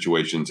down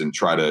situations and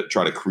try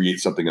to create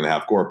something in the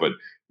half court. But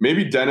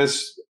maybe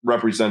Dennis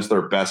represents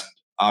their best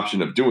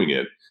option of doing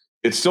it.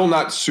 It's still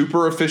not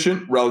super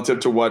efficient relative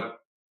to what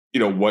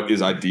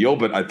is ideal,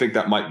 but I think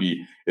that might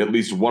be at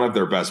least one of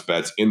their best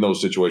bets in those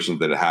situations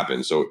that it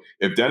happens. So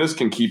if Dennis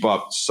can keep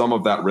up some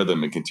of that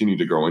rhythm and continue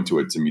to grow into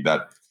it, to me,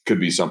 that could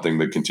be something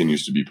that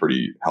continues to be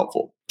pretty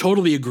helpful.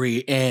 Totally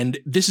agree. And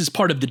this is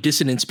part of the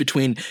dissonance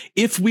between,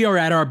 if we are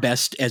at our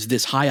best as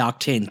this high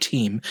octane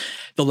team,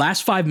 the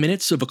last 5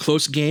 minutes of a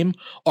close game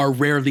are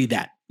rarely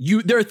that.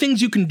 There are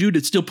things you can do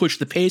to still push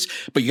the pace,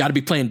 but you got to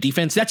be playing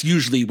defense. That's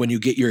usually when you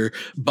get your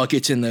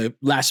buckets in the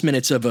last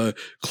minutes of a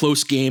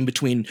close game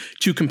between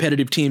two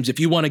competitive teams. If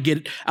you want to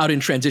get out in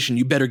transition,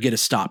 you better get a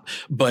stop.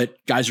 But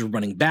guys are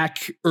running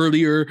back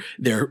earlier.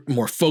 They're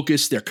more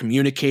focused. They're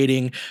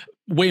communicating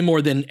way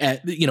more than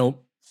at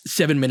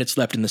 7 minutes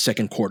left in the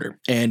second quarter.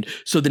 And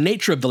so the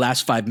nature of the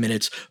last 5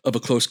 minutes of a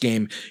close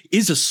game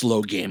is a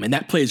slow game, and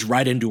that plays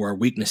right into our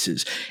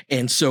weaknesses.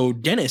 And so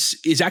Dennis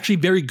is actually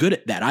very good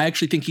at that. I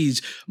actually think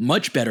he's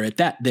much better at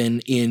that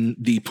than in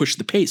the push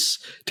the pace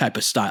type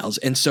of styles.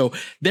 And so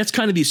that's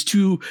kind of these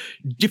two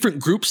different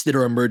groups that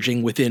are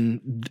emerging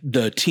within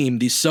the team,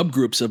 these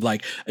subgroups of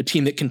like a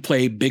team that can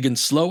play big and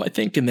slow, I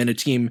think, and then a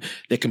team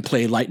that can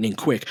play lightning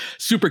quick.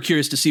 Super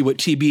curious to see what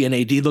TB and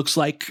AD looks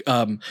like.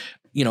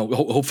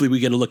 Hopefully we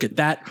get a look at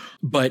that.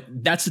 But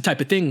that's the type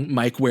of thing,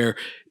 Mike, where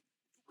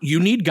you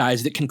need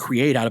guys that can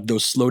create out of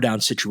those slow down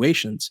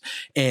situations.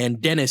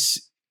 And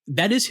Dennis,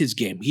 that is his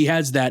game. He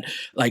has that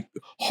like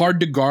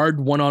hard to guard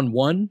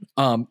one-on-one.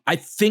 I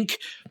think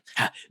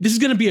this is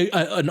going to be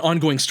an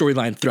ongoing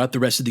storyline throughout the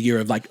rest of the year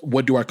of like,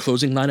 what do our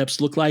closing lineups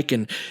look like?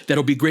 And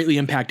that'll be greatly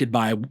impacted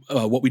by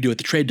what we do at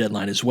the trade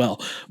deadline as well.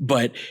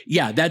 But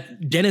yeah,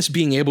 that Dennis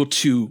being able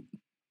to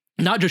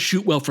not just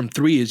shoot well from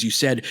three, as you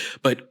said,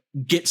 but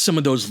get some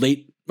of those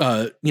late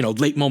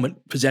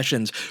moment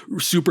possessions,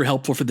 super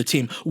helpful for the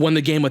team. Won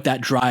the game with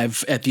that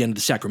drive at the end of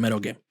the Sacramento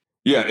game.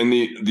 Yeah, and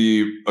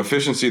the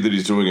efficiency that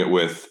he's doing it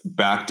with,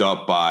 backed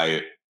up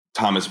by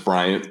Thomas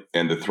Bryant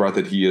and the threat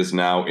that he is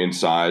now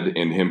inside,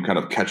 and him kind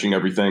of catching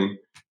everything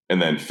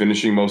and then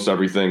finishing most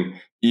everything.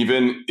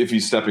 Even if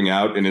he's stepping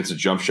out and it's a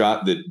jump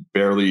shot that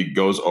barely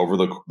goes over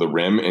the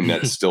rim and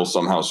that still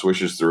somehow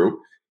swishes through,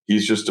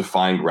 he's just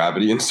defying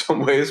gravity in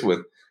some ways with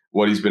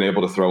what he's been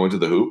able to throw into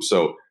the hoop.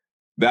 So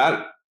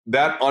that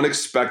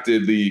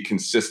unexpectedly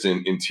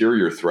consistent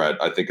interior threat,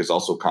 I think, is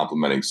also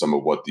complementing some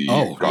of what the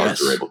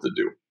guards are able to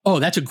do. Oh,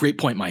 that's a great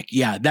point, Mike.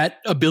 Yeah, that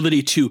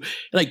ability to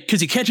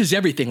because he catches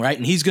everything, right?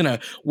 And he's going to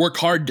work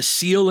hard to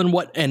seal and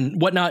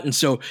whatnot. And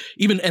so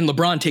and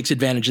LeBron takes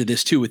advantage of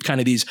this too, with kind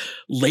of these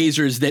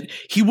lasers that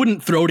he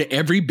wouldn't throw to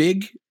every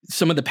big.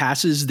 Some of the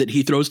passes that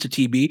he throws to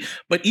TB,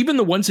 but even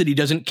the ones that he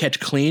doesn't catch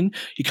clean,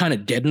 he kind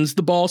of deadens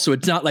the ball. So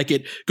it's not like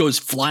it goes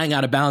flying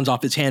out of bounds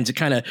off his hands. It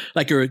kind of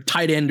like a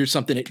tight end or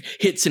something. It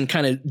hits and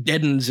kind of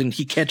deadens, and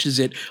he catches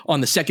it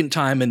on the second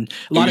time. And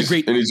and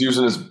he's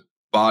using his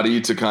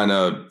body to kind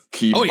of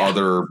keep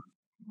other,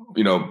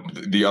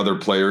 the other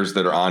players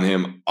that are on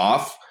him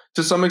off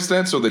to some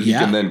extent, so that he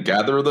can then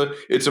gather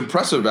it's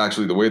impressive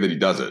actually the way that he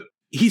does it.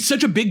 he's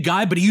such a big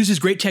guy, but he uses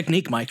great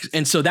technique, Mike.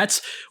 And so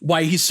that's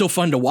why he's so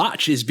fun to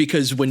watch, is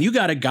because when you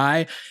got a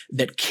guy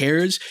that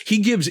cares, he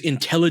gives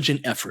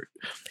intelligent effort.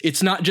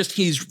 It's not just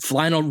he's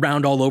flying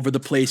around all over the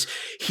place.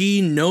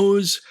 He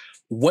knows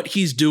what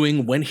he's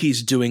doing, when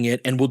he's doing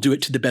it, and will do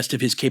it to the best of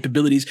his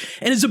capabilities.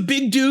 And is a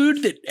big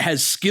dude that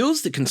has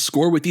skills, that can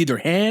score with either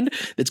hand,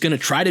 that's going to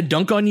try to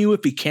dunk on you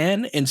if he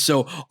can. And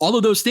so all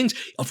of those things,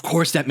 of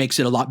course, that makes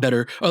it a lot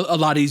better, a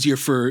lot easier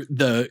for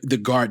the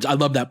guards. I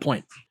love that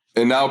point.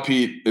 And now,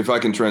 Pete, if I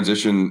can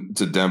transition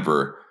to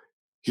Denver,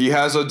 he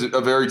has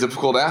a very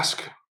difficult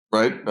ask,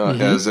 right?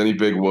 As any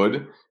big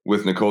would,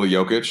 with Nikola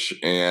Jokic.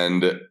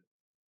 And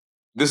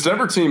this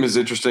Denver team is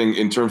interesting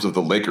in terms of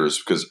the Lakers,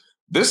 because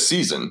this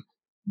season,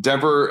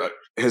 Denver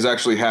has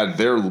actually had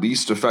their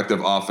least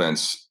effective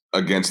offense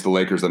against the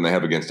Lakers than they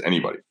have against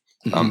anybody.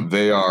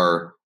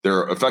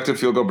 Their effective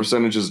field goal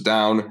percentage is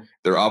down.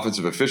 Their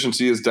offensive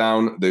efficiency is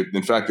down.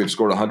 In fact, they've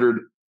scored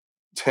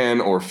 110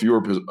 or fewer.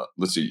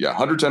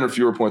 110 or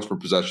fewer points per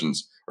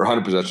possessions, or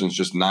 100 possessions,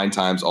 just 9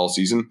 times all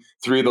season.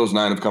 3 of those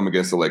 9 have come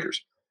against the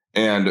Lakers.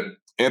 And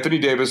Anthony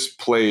Davis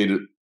played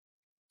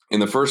in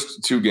the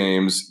first 2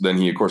 games. Then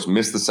he, of course,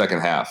 missed the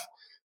second half.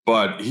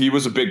 But he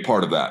was a big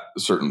part of that,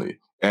 certainly.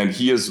 And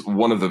he is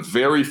one of the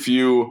very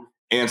few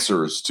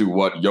answers to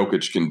what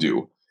Jokic can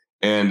do.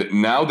 And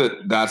now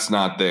that that's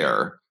not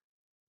there,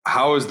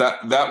 how is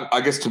that? That,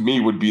 I guess, to me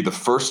would be the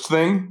first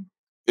thing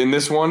in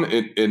this one.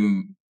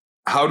 In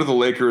how do the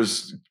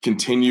Lakers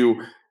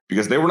continue?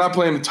 Because they were not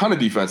playing a ton of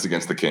defense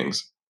against the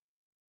Kings.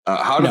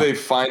 How do they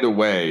find a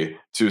way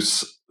to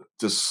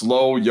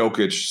slow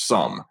Jokic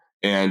some,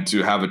 and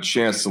to have a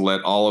chance to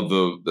let all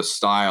of the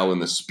style and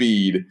the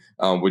speed,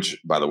 which,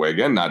 by the way,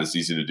 again, not as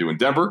easy to do in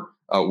Denver,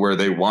 where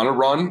they want to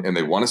run and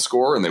they want to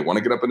score and they want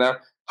to get up and down.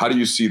 How do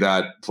you see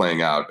that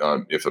playing out,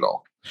 if at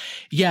all?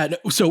 Yeah,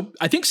 so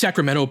I think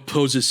Sacramento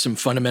poses some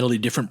fundamentally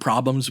different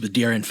problems with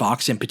De'Aaron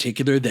Fox in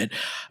particular that,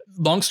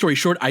 long story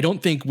short, I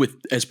don't think with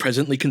as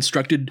presently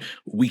constructed,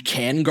 we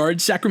can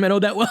guard Sacramento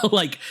that well.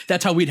 Like,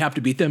 that's how we'd have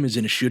to beat them, is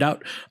in a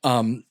shootout.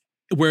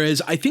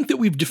 Whereas I think that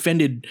we've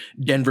defended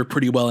Denver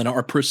pretty well, and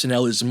our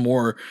personnel is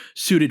more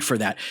suited for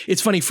that.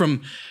 It's funny,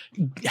 from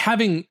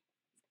having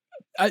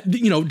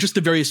just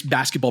the various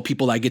basketball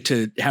people I get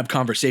to have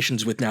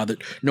conversations with now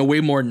that know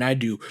way more than I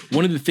do.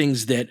 One of the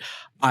things that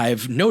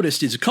I've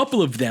noticed is a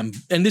couple of them,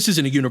 and this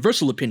isn't a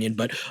universal opinion,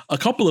 but a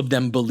couple of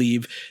them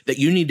believe that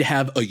you need to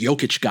have a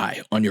Jokic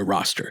guy on your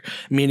roster,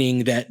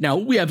 meaning that now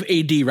we have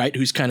AD, right,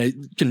 who's kind of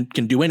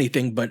can do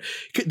anything, but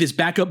this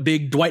backup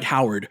big, Dwight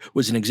Howard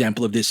was an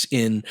example of this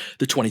in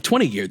the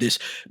 2020 year. This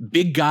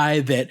big guy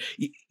that,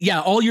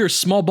 all your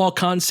small ball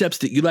concepts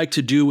that you like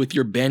to do with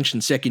your bench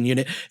and second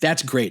unit,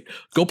 that's great.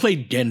 Go play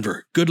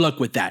Denver. Good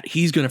luck with that.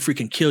 He's going to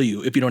freaking kill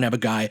you if you don't have a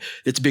guy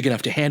that's big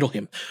enough to handle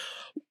him.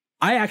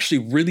 I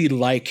actually really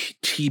like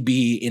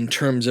TB in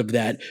terms of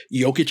that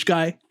Jokic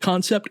guy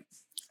concept,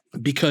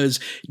 because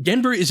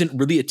Denver isn't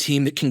really a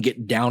team that can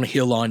get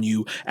downhill on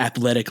you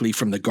athletically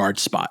from the guard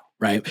spot,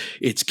 right?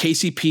 It's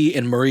KCP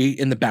and Murray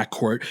in the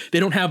backcourt.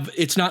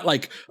 It's not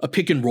like a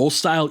pick and roll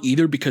style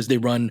either, because they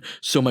run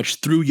so much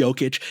through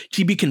Jokic.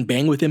 TB can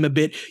bang with him a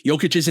bit.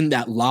 Jokic isn't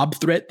that lob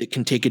threat that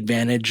can take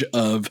advantage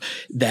of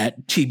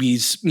that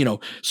TB's,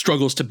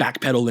 struggles to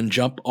backpedal and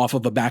jump off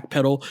of a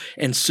backpedal.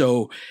 And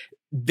so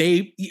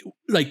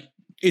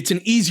it's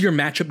an easier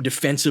matchup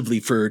defensively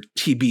for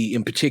TB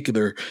in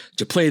particular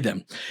to play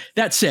them.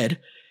 That said,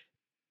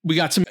 we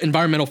got some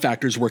environmental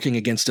factors working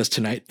against us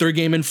tonight. 3rd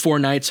game in 4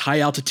 nights, high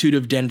altitude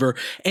of Denver,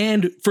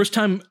 and first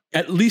time,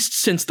 at least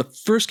since the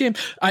first game,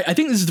 I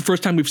think this is the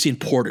first time we've seen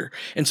Porter.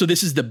 And so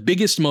this is the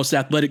biggest, most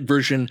athletic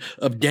version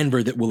of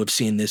Denver that we'll have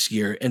seen this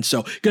year. And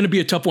so going to be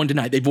a tough one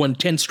tonight. They've won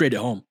 10 straight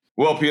at home.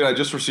 Well, Pete, I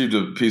just received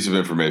a piece of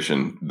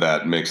information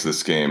that makes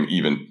this game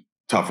even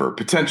tougher,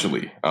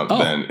 potentially,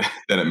 than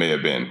it may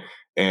have been.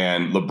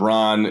 And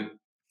LeBron,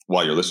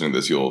 while you're listening to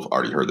this, you'll have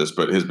already heard this,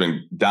 but has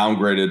been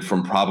downgraded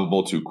from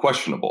probable to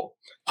questionable.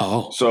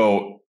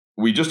 So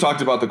we just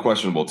talked about the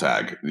questionable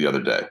tag the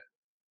other day.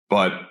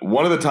 But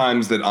one of the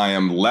times that I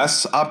am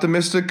less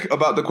optimistic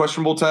about the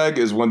questionable tag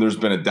is when there's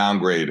been a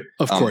downgrade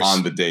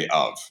on the day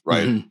of,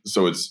 right? Mm-hmm.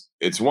 So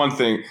it's one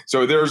thing.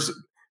 So there's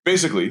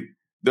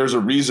a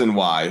reason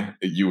why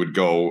you would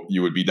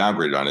be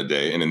downgraded on a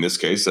day. And in this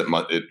case, it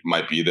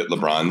might be that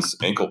LeBron's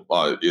ankle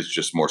is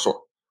just more sore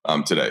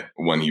today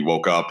when he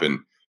woke up. And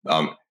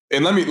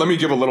let me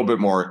give a little bit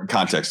more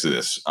context to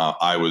this.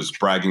 I was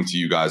bragging to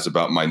you guys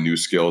about my new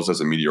skills as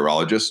a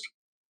meteorologist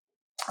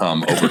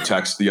over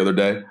text the other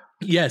day.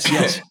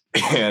 Yes.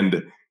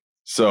 And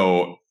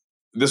so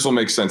this will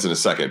make sense in a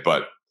second.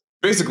 But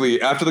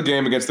basically, after the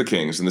game against the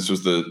Kings, and this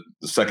was the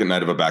second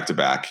night of a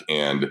back-to-back,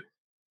 and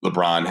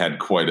LeBron had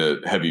quite a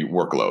heavy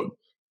workload,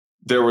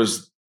 there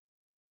was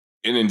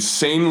an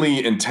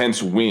insanely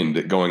intense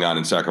wind going on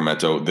in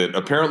Sacramento that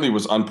apparently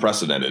was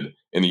unprecedented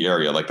in the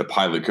area. Like, the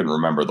pilot couldn't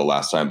remember the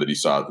last time that he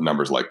saw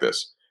numbers like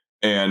this.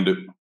 And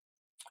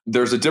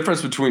there's a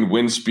difference between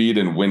wind speed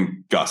and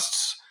wind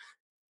gusts.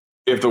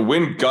 If the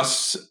wind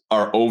gusts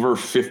are over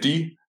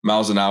 50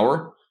 miles an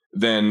hour,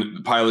 then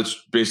pilots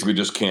basically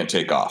just can't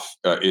take off.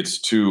 It's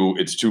too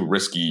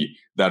risky,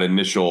 that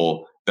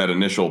initial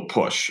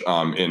push.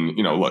 And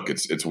look,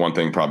 it's one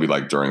thing probably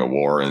like during a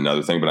war and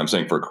another thing, but I'm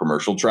saying for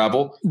commercial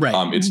travel,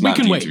 right? It's not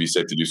deemed to be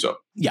safe to do so.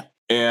 Yeah.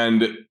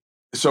 And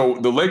so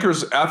the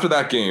Lakers, after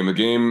that game, the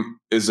game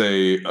is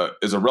a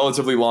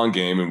relatively long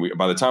game, and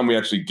by the time we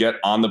actually get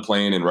on the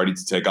plane and ready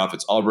to take off,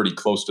 it's already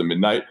close to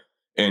midnight.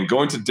 And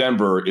going to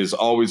Denver is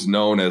always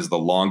known as the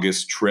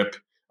longest trip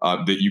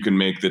that you can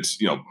make. That's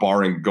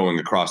barring going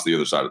across the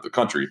other side of the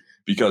country,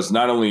 because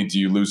not only do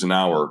you lose an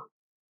hour,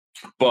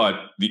 but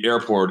the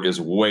airport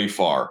is way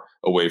far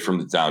away from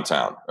the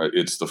downtown.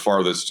 It's the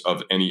farthest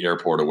of any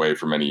airport away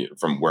from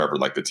wherever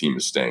like the team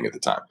is staying at the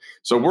time.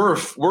 So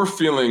we're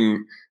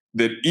feeling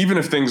that even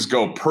if things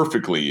go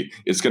perfectly,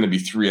 it's going to be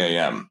 3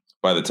 a.m.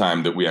 by the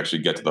time that we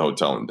actually get to the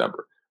hotel in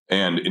Denver.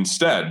 And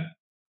instead,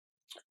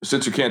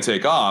 since we can't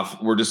take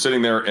off, we're just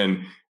sitting there,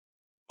 and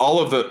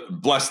all of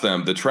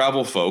the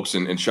travel folks,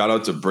 and shout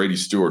out to Brady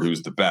Stewart,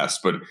 who's the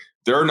best, but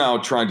they're now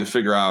trying to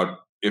figure out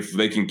if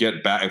they can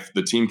get back, if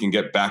the team can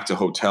get back to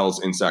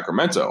hotels in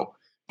Sacramento.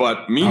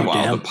 But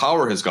meanwhile, the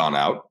power has gone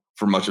out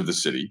for much of the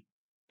city.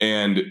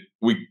 And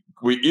we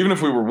even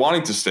if we were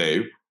wanting to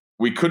stay,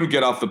 we couldn't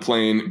get off the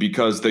plane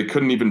because they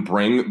couldn't even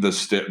bring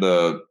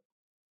the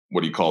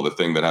what do you call the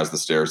thing that has the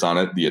stairs on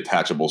it? The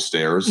attachable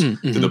stairs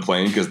to the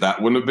plane, because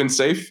that wouldn't have been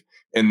safe.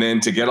 And then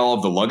to get all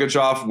of the luggage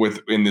off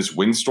in this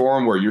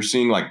windstorm where you're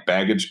seeing like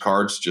baggage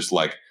carts just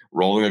like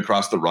rolling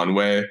across the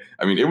runway.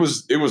 I mean, it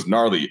was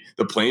gnarly.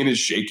 The plane is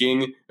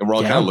shaking, and we're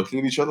all kind of looking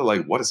at each other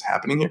like, what is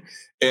happening here?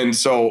 And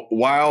so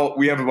while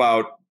we have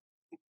about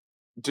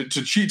to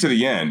cheat to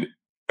the end,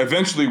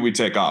 eventually we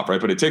take off,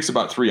 right? But it takes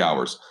about 3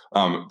 hours,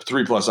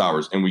 3+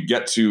 hours. And we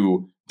get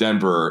to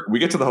Denver. We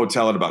get to the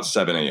hotel at about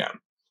 7 a.m.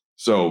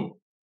 So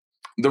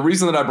the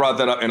reason that I brought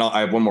that up, and I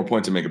have one more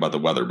point to make about the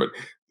weather, but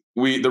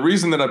the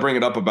reason that I bring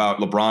it up about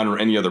LeBron or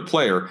any other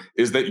player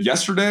is that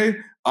yesterday,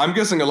 I'm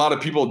guessing a lot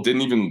of people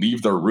didn't even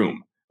leave their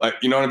room. Like,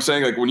 you know what I'm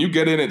saying? Like when you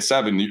get in at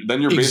 7,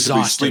 then you're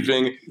basically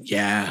sleeping,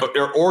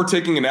 or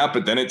taking a nap,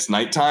 but then it's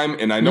nighttime.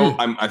 And I know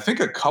I think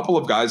a couple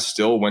of guys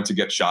still went to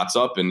get shots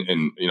up,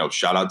 and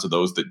shout out to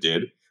those that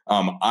did.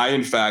 I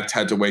in fact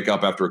had to wake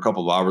up after a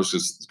couple of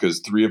hours because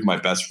 3 of my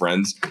best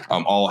friends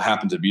all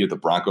happened to be at the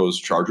Broncos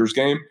Chargers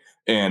game.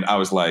 And I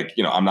was like,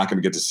 I'm not going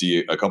to get to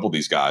see a couple of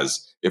these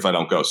guys if I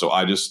don't go. So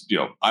I just,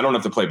 I don't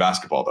have to play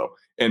basketball though.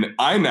 And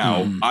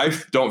I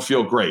don't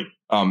feel great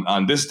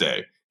on this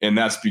day. And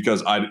that's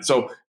because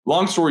so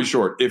long story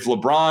short, if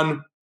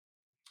LeBron,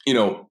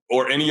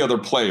 or any other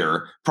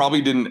player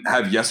probably didn't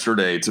have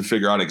yesterday to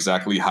figure out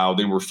exactly how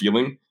they were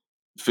feeling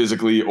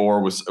physically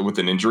or with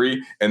an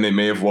injury, and they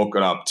may have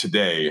woken up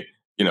today,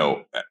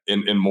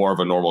 in more of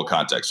a normal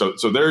context.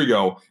 So there you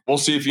go. We'll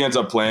see if he ends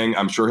up playing.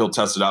 I'm sure he'll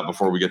test it out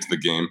before we get to the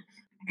game.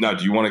 Now,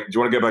 do you want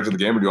to get back to the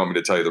game, or do you want me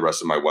to tell you the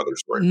rest of my weather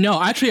story?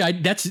 No, actually,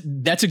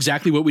 that's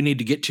exactly what we need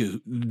to get to,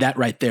 that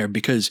right there,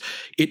 because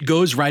it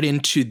goes right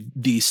into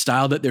the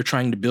style that they're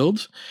trying to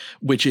build,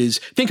 which is,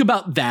 think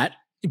about that.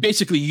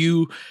 Basically,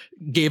 you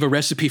gave a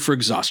recipe for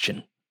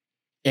exhaustion,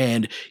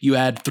 and you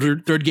had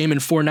third game in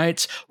 4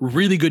 nights.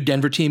 Really good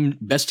Denver team,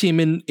 best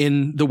team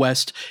in the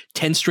West,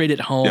 10 straight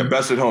at home. Yeah,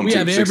 best at home. We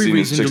have every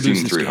reason to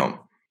lose 16-3 at home.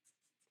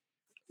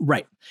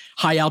 Right.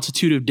 High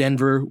altitude of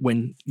Denver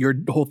when your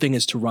whole thing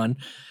is to run.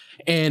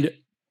 And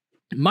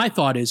my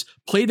thought is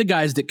play the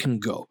guys that can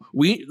go.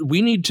 We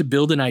need to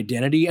build an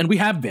identity, and we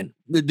have been.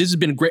 This has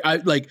been great.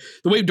 Like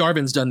the way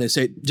Darvin's done this,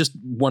 just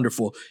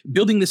wonderful.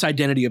 Building this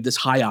identity of this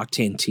high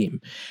octane team.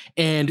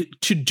 And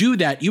to do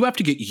that, you have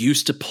to get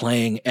used to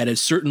playing at a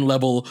certain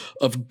level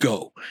of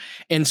go.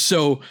 And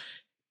so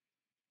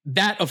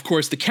that, of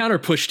course, the counter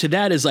push to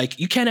that is like,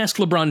 you can't ask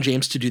LeBron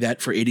James to do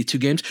that for 82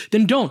 games.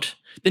 Then don't.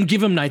 Then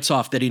give him nights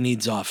off that he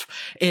needs off,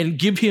 and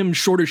give him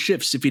shorter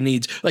shifts if he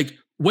needs, like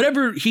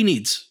whatever he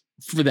needs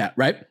for that,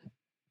 right?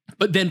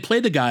 But then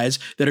play the guys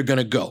that are going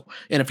to go.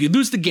 And if you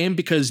lose the game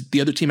because the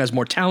other team has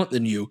more talent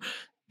than you,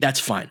 that's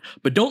fine.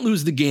 But don't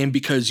lose the game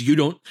because you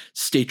don't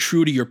stay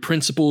true to your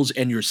principles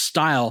and your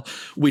style,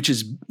 which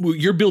is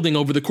you're building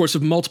over the course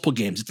of multiple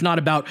games. It's not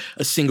about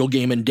a single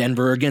game in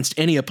Denver against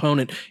any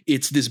opponent.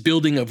 It's this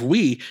building of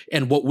we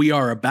and what we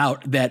are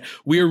about, that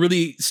we are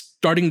really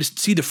starting to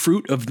see the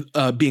fruit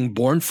of being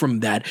born from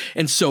that.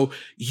 And so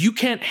you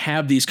can't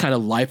have these kind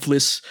of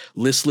lifeless,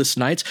 listless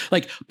nights.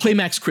 Like play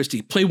Max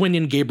Christie, play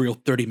Wenyen Gabriel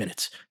 30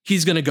 minutes.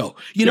 He's going to go.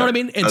 You know what I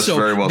mean? And so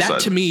that said.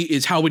 To me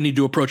is how we need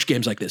to approach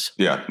games like this.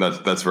 Yeah,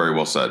 that's very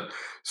well said.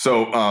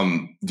 So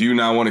do you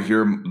now want to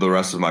hear the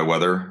rest of my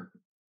weather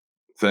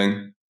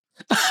thing?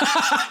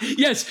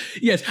 Yes.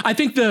 I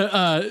think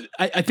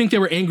I think they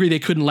were angry they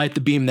couldn't light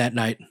the beam that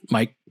night,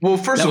 Mike. Well,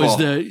 first of all,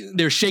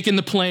 they're shaking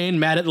the plane,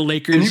 mad at the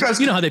Lakers. And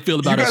you know how they feel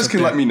about us. You guys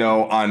can let me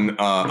know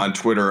on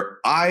Twitter.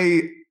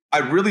 I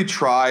really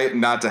try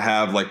not to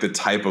have like the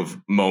type of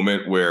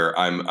moment where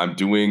I'm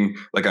doing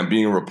like I'm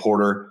being a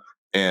reporter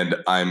and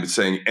I'm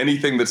saying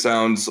anything that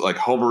sounds like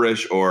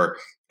homerish or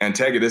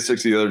antagonistic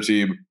to the other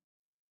team.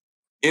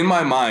 in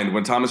my mind,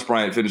 when Thomas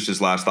Bryant finished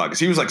his last thought, because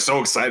he was like so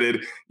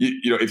excited,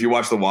 you know, if you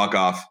watch the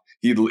walk-off,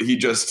 he really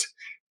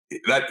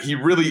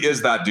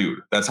is that dude.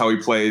 That's how he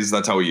plays.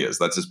 That's how he is.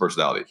 That's his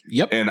personality.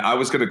 Yep. And I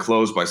was going to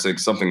close by saying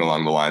something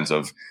along the lines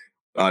of,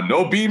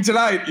 no beam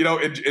tonight, you know,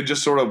 and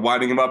just sort of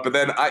winding him up. But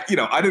then I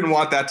didn't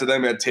want that to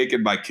then get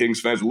taken by Kings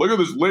fans. Look at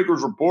this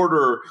Lakers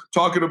reporter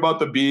talking about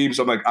the beam.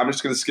 So I'm like, I'm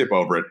just going to skip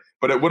over it.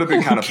 But it would have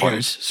been kind of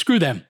funny. Screw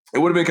them. It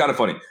would have been kind of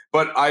funny.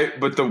 But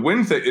the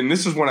win thing, and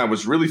this is when I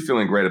was really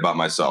feeling great about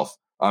myself.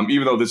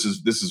 Even though this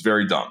is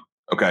very dumb.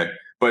 Okay.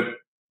 But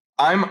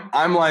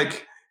I'm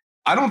like,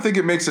 I don't think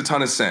it makes a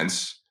ton of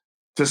sense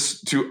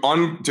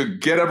to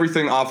get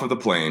everything off of the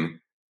plane,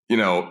 you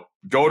know,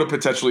 go to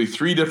potentially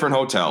 3 different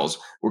hotels.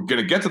 We're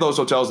going to get to those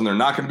hotels and they're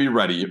not going to be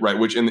ready, right?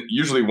 Which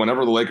usually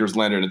whenever the Lakers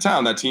land in a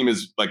town, that team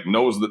is like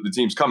knows that the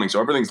team's coming. So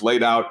everything's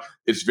laid out.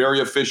 It's very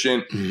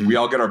efficient. Mm-hmm. We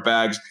all get our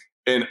bags.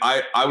 And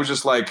I was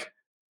just like,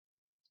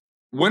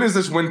 when is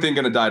this win thing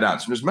going to die down?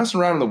 So I'm just messing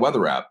around in the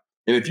weather app.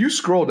 And if you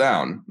scroll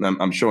down,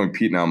 I'm showing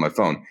Pete now on my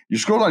phone. You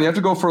scroll down, you have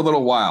to go for a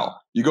little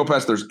while. You go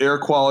past, there's air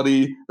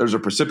quality, there's a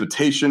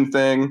precipitation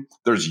thing,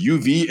 there's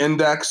UV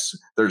index,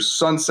 there's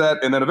sunset,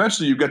 and then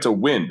eventually you get to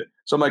wind.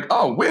 So I'm like,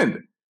 oh,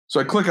 wind. So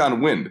I click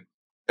on wind.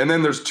 And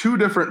then there's 2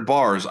 different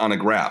bars on a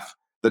graph.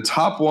 The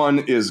top one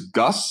is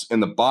gusts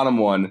and the bottom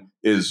one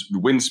is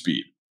wind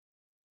speed.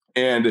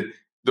 And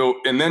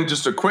then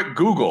just a quick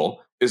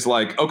Google is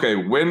like, okay,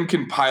 when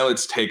can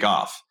pilots take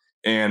off?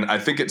 And I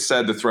think it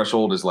said the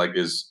threshold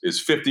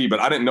is 50, but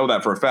I didn't know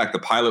that for a fact. The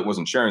pilot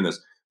wasn't sharing this.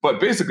 But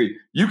basically,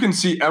 you can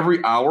see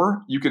every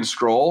hour you can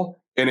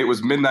scroll, and it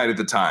was midnight at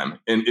the time.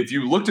 And if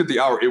you looked at the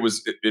hour, it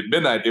was at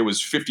midnight, it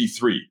was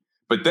 53.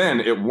 But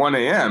then at 1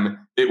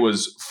 a.m., it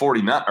was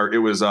 49, or it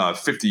was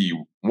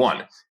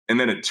 51. And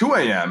then at 2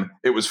 a.m.,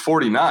 it was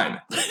 49.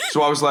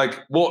 So I was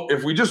like, well,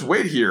 if we just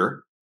wait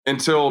here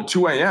until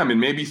 2 a.m. and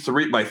maybe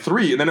by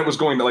 3, and then it was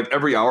going to like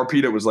every hour,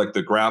 Pete, it was like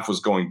the graph was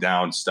going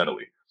down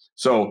steadily.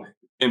 So,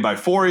 and by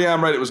 4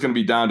 a.m., right, it was going to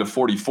be down to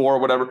 44 or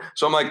whatever.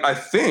 So I'm like, I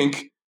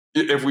think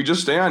if we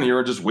just stay on here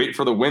and just wait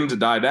for the wind to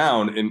die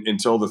down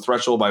until the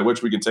threshold by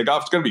which we can take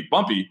off, it's going to be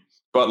bumpy,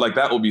 but like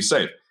that will be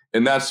safe.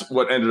 And that's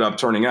what ended up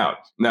turning out.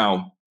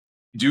 Now,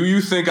 do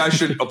you think I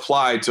should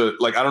apply to,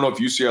 like, I don't know if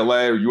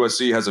UCLA or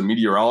USC has a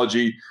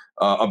meteorology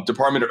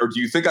department, or do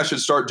you think I should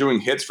start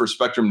doing hits for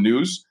Spectrum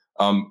News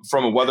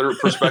from a weather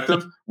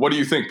perspective? What do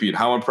you think, Pete?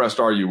 How impressed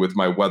are you with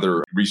my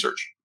weather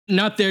research?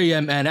 Not there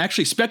yet, man.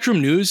 Actually,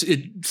 Spectrum News,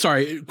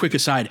 quick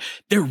aside,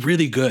 they're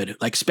really good.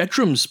 Like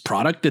Spectrum's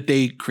product that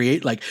they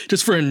create, like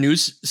just for a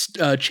news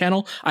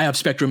channel, I have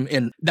Spectrum,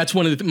 and that's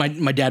one of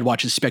my dad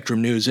watches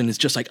Spectrum News, and it's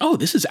just like, oh,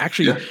 this is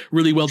actually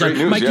really well done.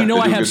 News, Mike, you know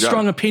I have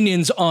strong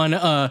opinions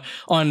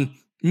on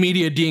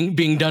media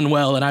being done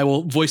well, and I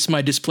will voice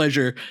my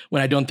displeasure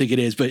when I don't think it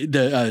is. But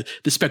the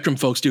Spectrum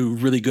folks do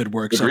really good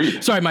work. So,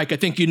 sorry, Mike, I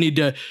think you need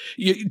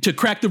to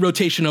crack the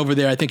rotation over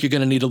there. I think you're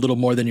going to need a little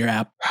more than your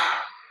app.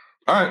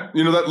 All right,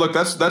 you know that. Look,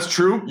 that's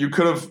true. You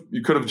could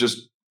have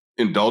just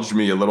indulged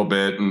me a little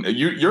bit, and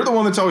you're the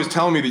one that's always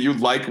telling me that you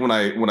like when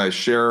I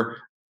share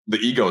the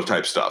ego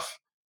type stuff.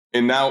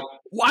 And now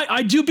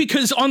I do,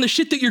 because on the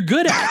shit that you're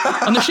good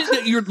at, on the shit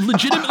that you're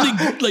legitimately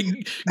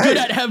like good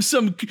at, have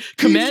some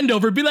command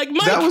over. Be like,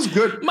 Mike, that was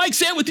good. Mike,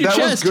 say it with your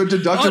chest. That was good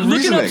deductive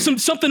reasoning. Looking up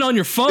something on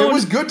your phone. It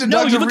was good deductive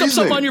reasoning. No, you look up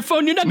something on your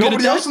phone. You're not good at that.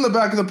 Nobody else in the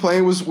back of the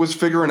plane was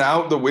figuring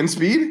out the wind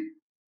speed.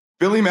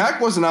 Billy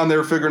Mack wasn't on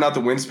there figuring out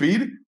the wind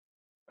speed.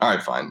 All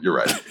right, fine. You're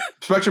right.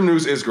 Spectrum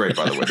News is great,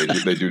 by the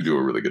way. They do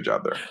a really good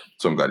job there.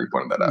 So I'm glad you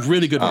pointed that out.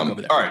 Really good work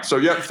over there. All right. So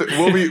yeah,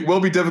 will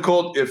be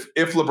difficult if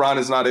LeBron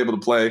is not able to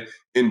play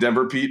in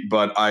Denver, Pete.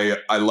 But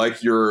I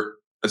like your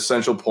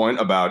essential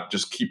point about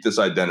just keep this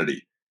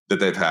identity that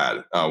they've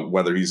had,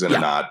 whether he's in or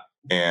not.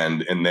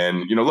 And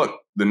then, you know,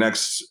 look,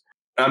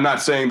 I'm not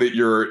saying that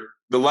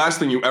the last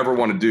thing you ever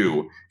want to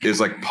do is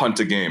like punt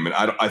a game. And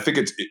I think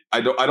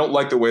I don't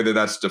like the way that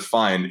that's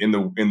defined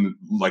in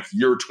like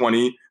year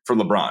 20 for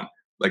LeBron.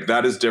 Like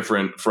that is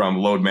different from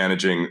load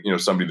managing, you know,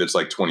 somebody that's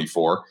like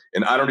 24.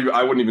 And I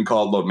wouldn't even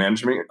call it load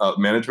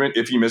management.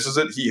 If he misses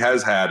it, he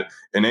has had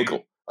an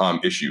ankle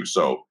issue.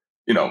 So,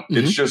 you know,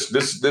 it's just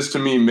this to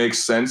me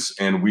makes sense,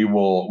 and we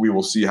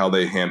will see how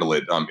they handle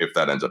it if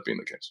that ends up being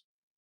the case.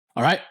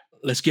 All right,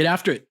 let's get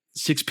after it.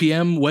 6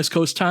 p.m. West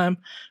Coast time.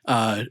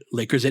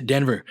 Lakers at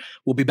Denver.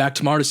 We'll be back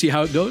tomorrow to see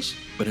how it goes.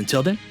 But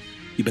until then,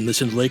 you've been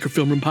listening to the Laker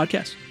Film Room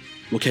Podcast.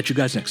 We'll catch you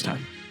guys next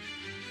time.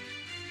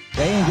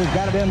 James has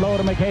got it in low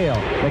to McHale.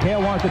 McHale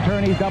wants to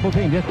turn. He's double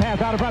teamed. Just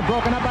pass out in front.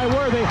 Broken up by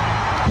Worthy.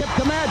 Tip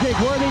to Magic.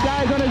 Worthy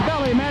dives on his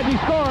belly. Magic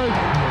scores.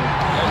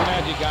 There's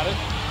Magic got it.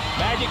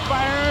 Magic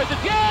fires.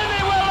 Again,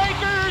 the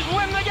Lakers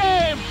win the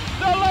game.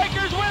 The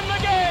Lakers win the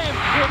game.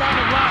 Rebound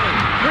is Lonnie.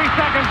 3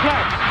 seconds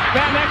left.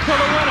 Van Exel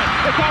to win it.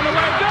 It's on the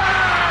way. Good!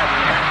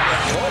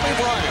 Kobe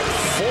Bryant,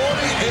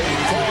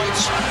 48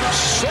 points,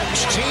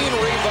 16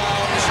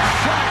 rebounds.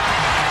 Shot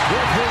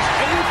with his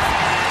 8th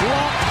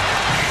block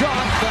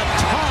shot that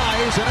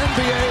ties an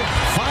NBA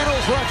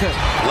Finals record.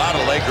 A lot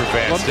of Laker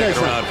fans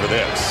sticking around for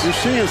this. You're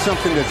seeing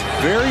something that's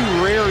very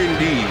rare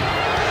indeed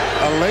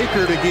a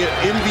Laker to get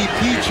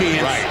MVP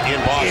chance in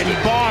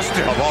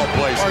Boston. Of all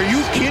places. Are you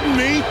kidding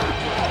me?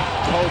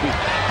 Kobe,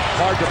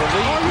 hard to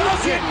believe. Are you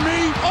kidding me?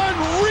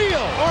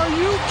 Unreal. Are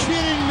you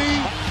kidding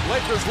me?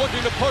 Lakers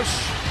looking to push.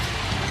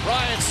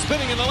 Bryant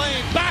spinning in the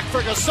lane. Back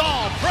for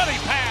Gasol. Pretty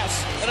pass.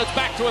 And it's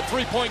back to a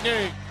three-point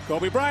game.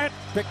 Kobe Bryant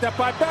picked up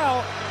by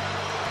Bell.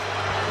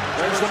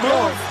 There's the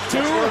move. 2,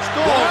 1.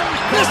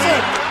 Miss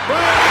it!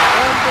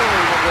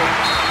 Unbelievable.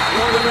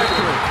 For the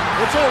victory.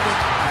 It's over.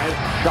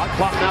 Shot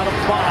clock now to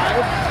 5.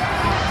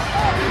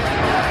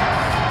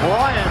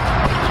 Bryant.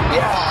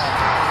 Yes!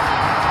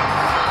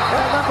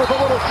 And that was a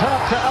little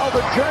tap to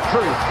Alvin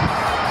Gentry.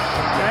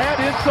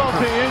 Add insult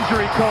to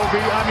injury, Kobe.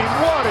 I mean,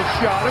 what a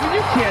shot. I mean,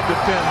 you can't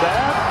defend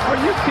that.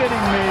 Are you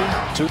kidding me?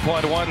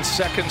 2.1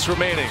 seconds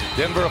remaining.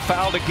 Denver a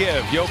foul to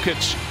give.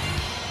 Jokic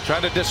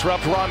trying to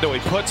disrupt Rondo. He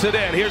puts it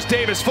in. Here's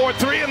Davis,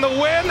 4-3 in the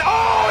win.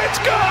 Oh, it's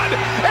good!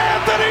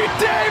 Anthony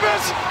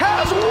Davis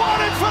has won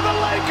it for the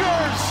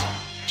Lakers!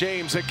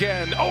 James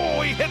again.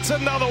 Oh, he hits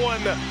another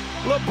one.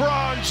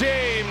 LeBron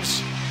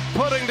James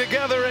putting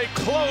together a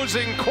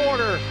closing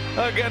quarter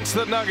against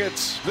the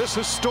Nuggets. This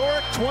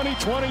historic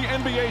 2020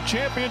 NBA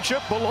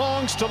championship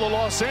belongs to the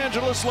Los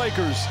Angeles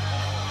Lakers.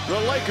 The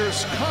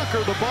Lakers conquer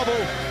the bubble,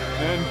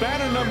 and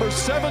banner number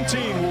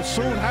 17 will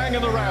soon hang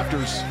in the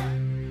rafters.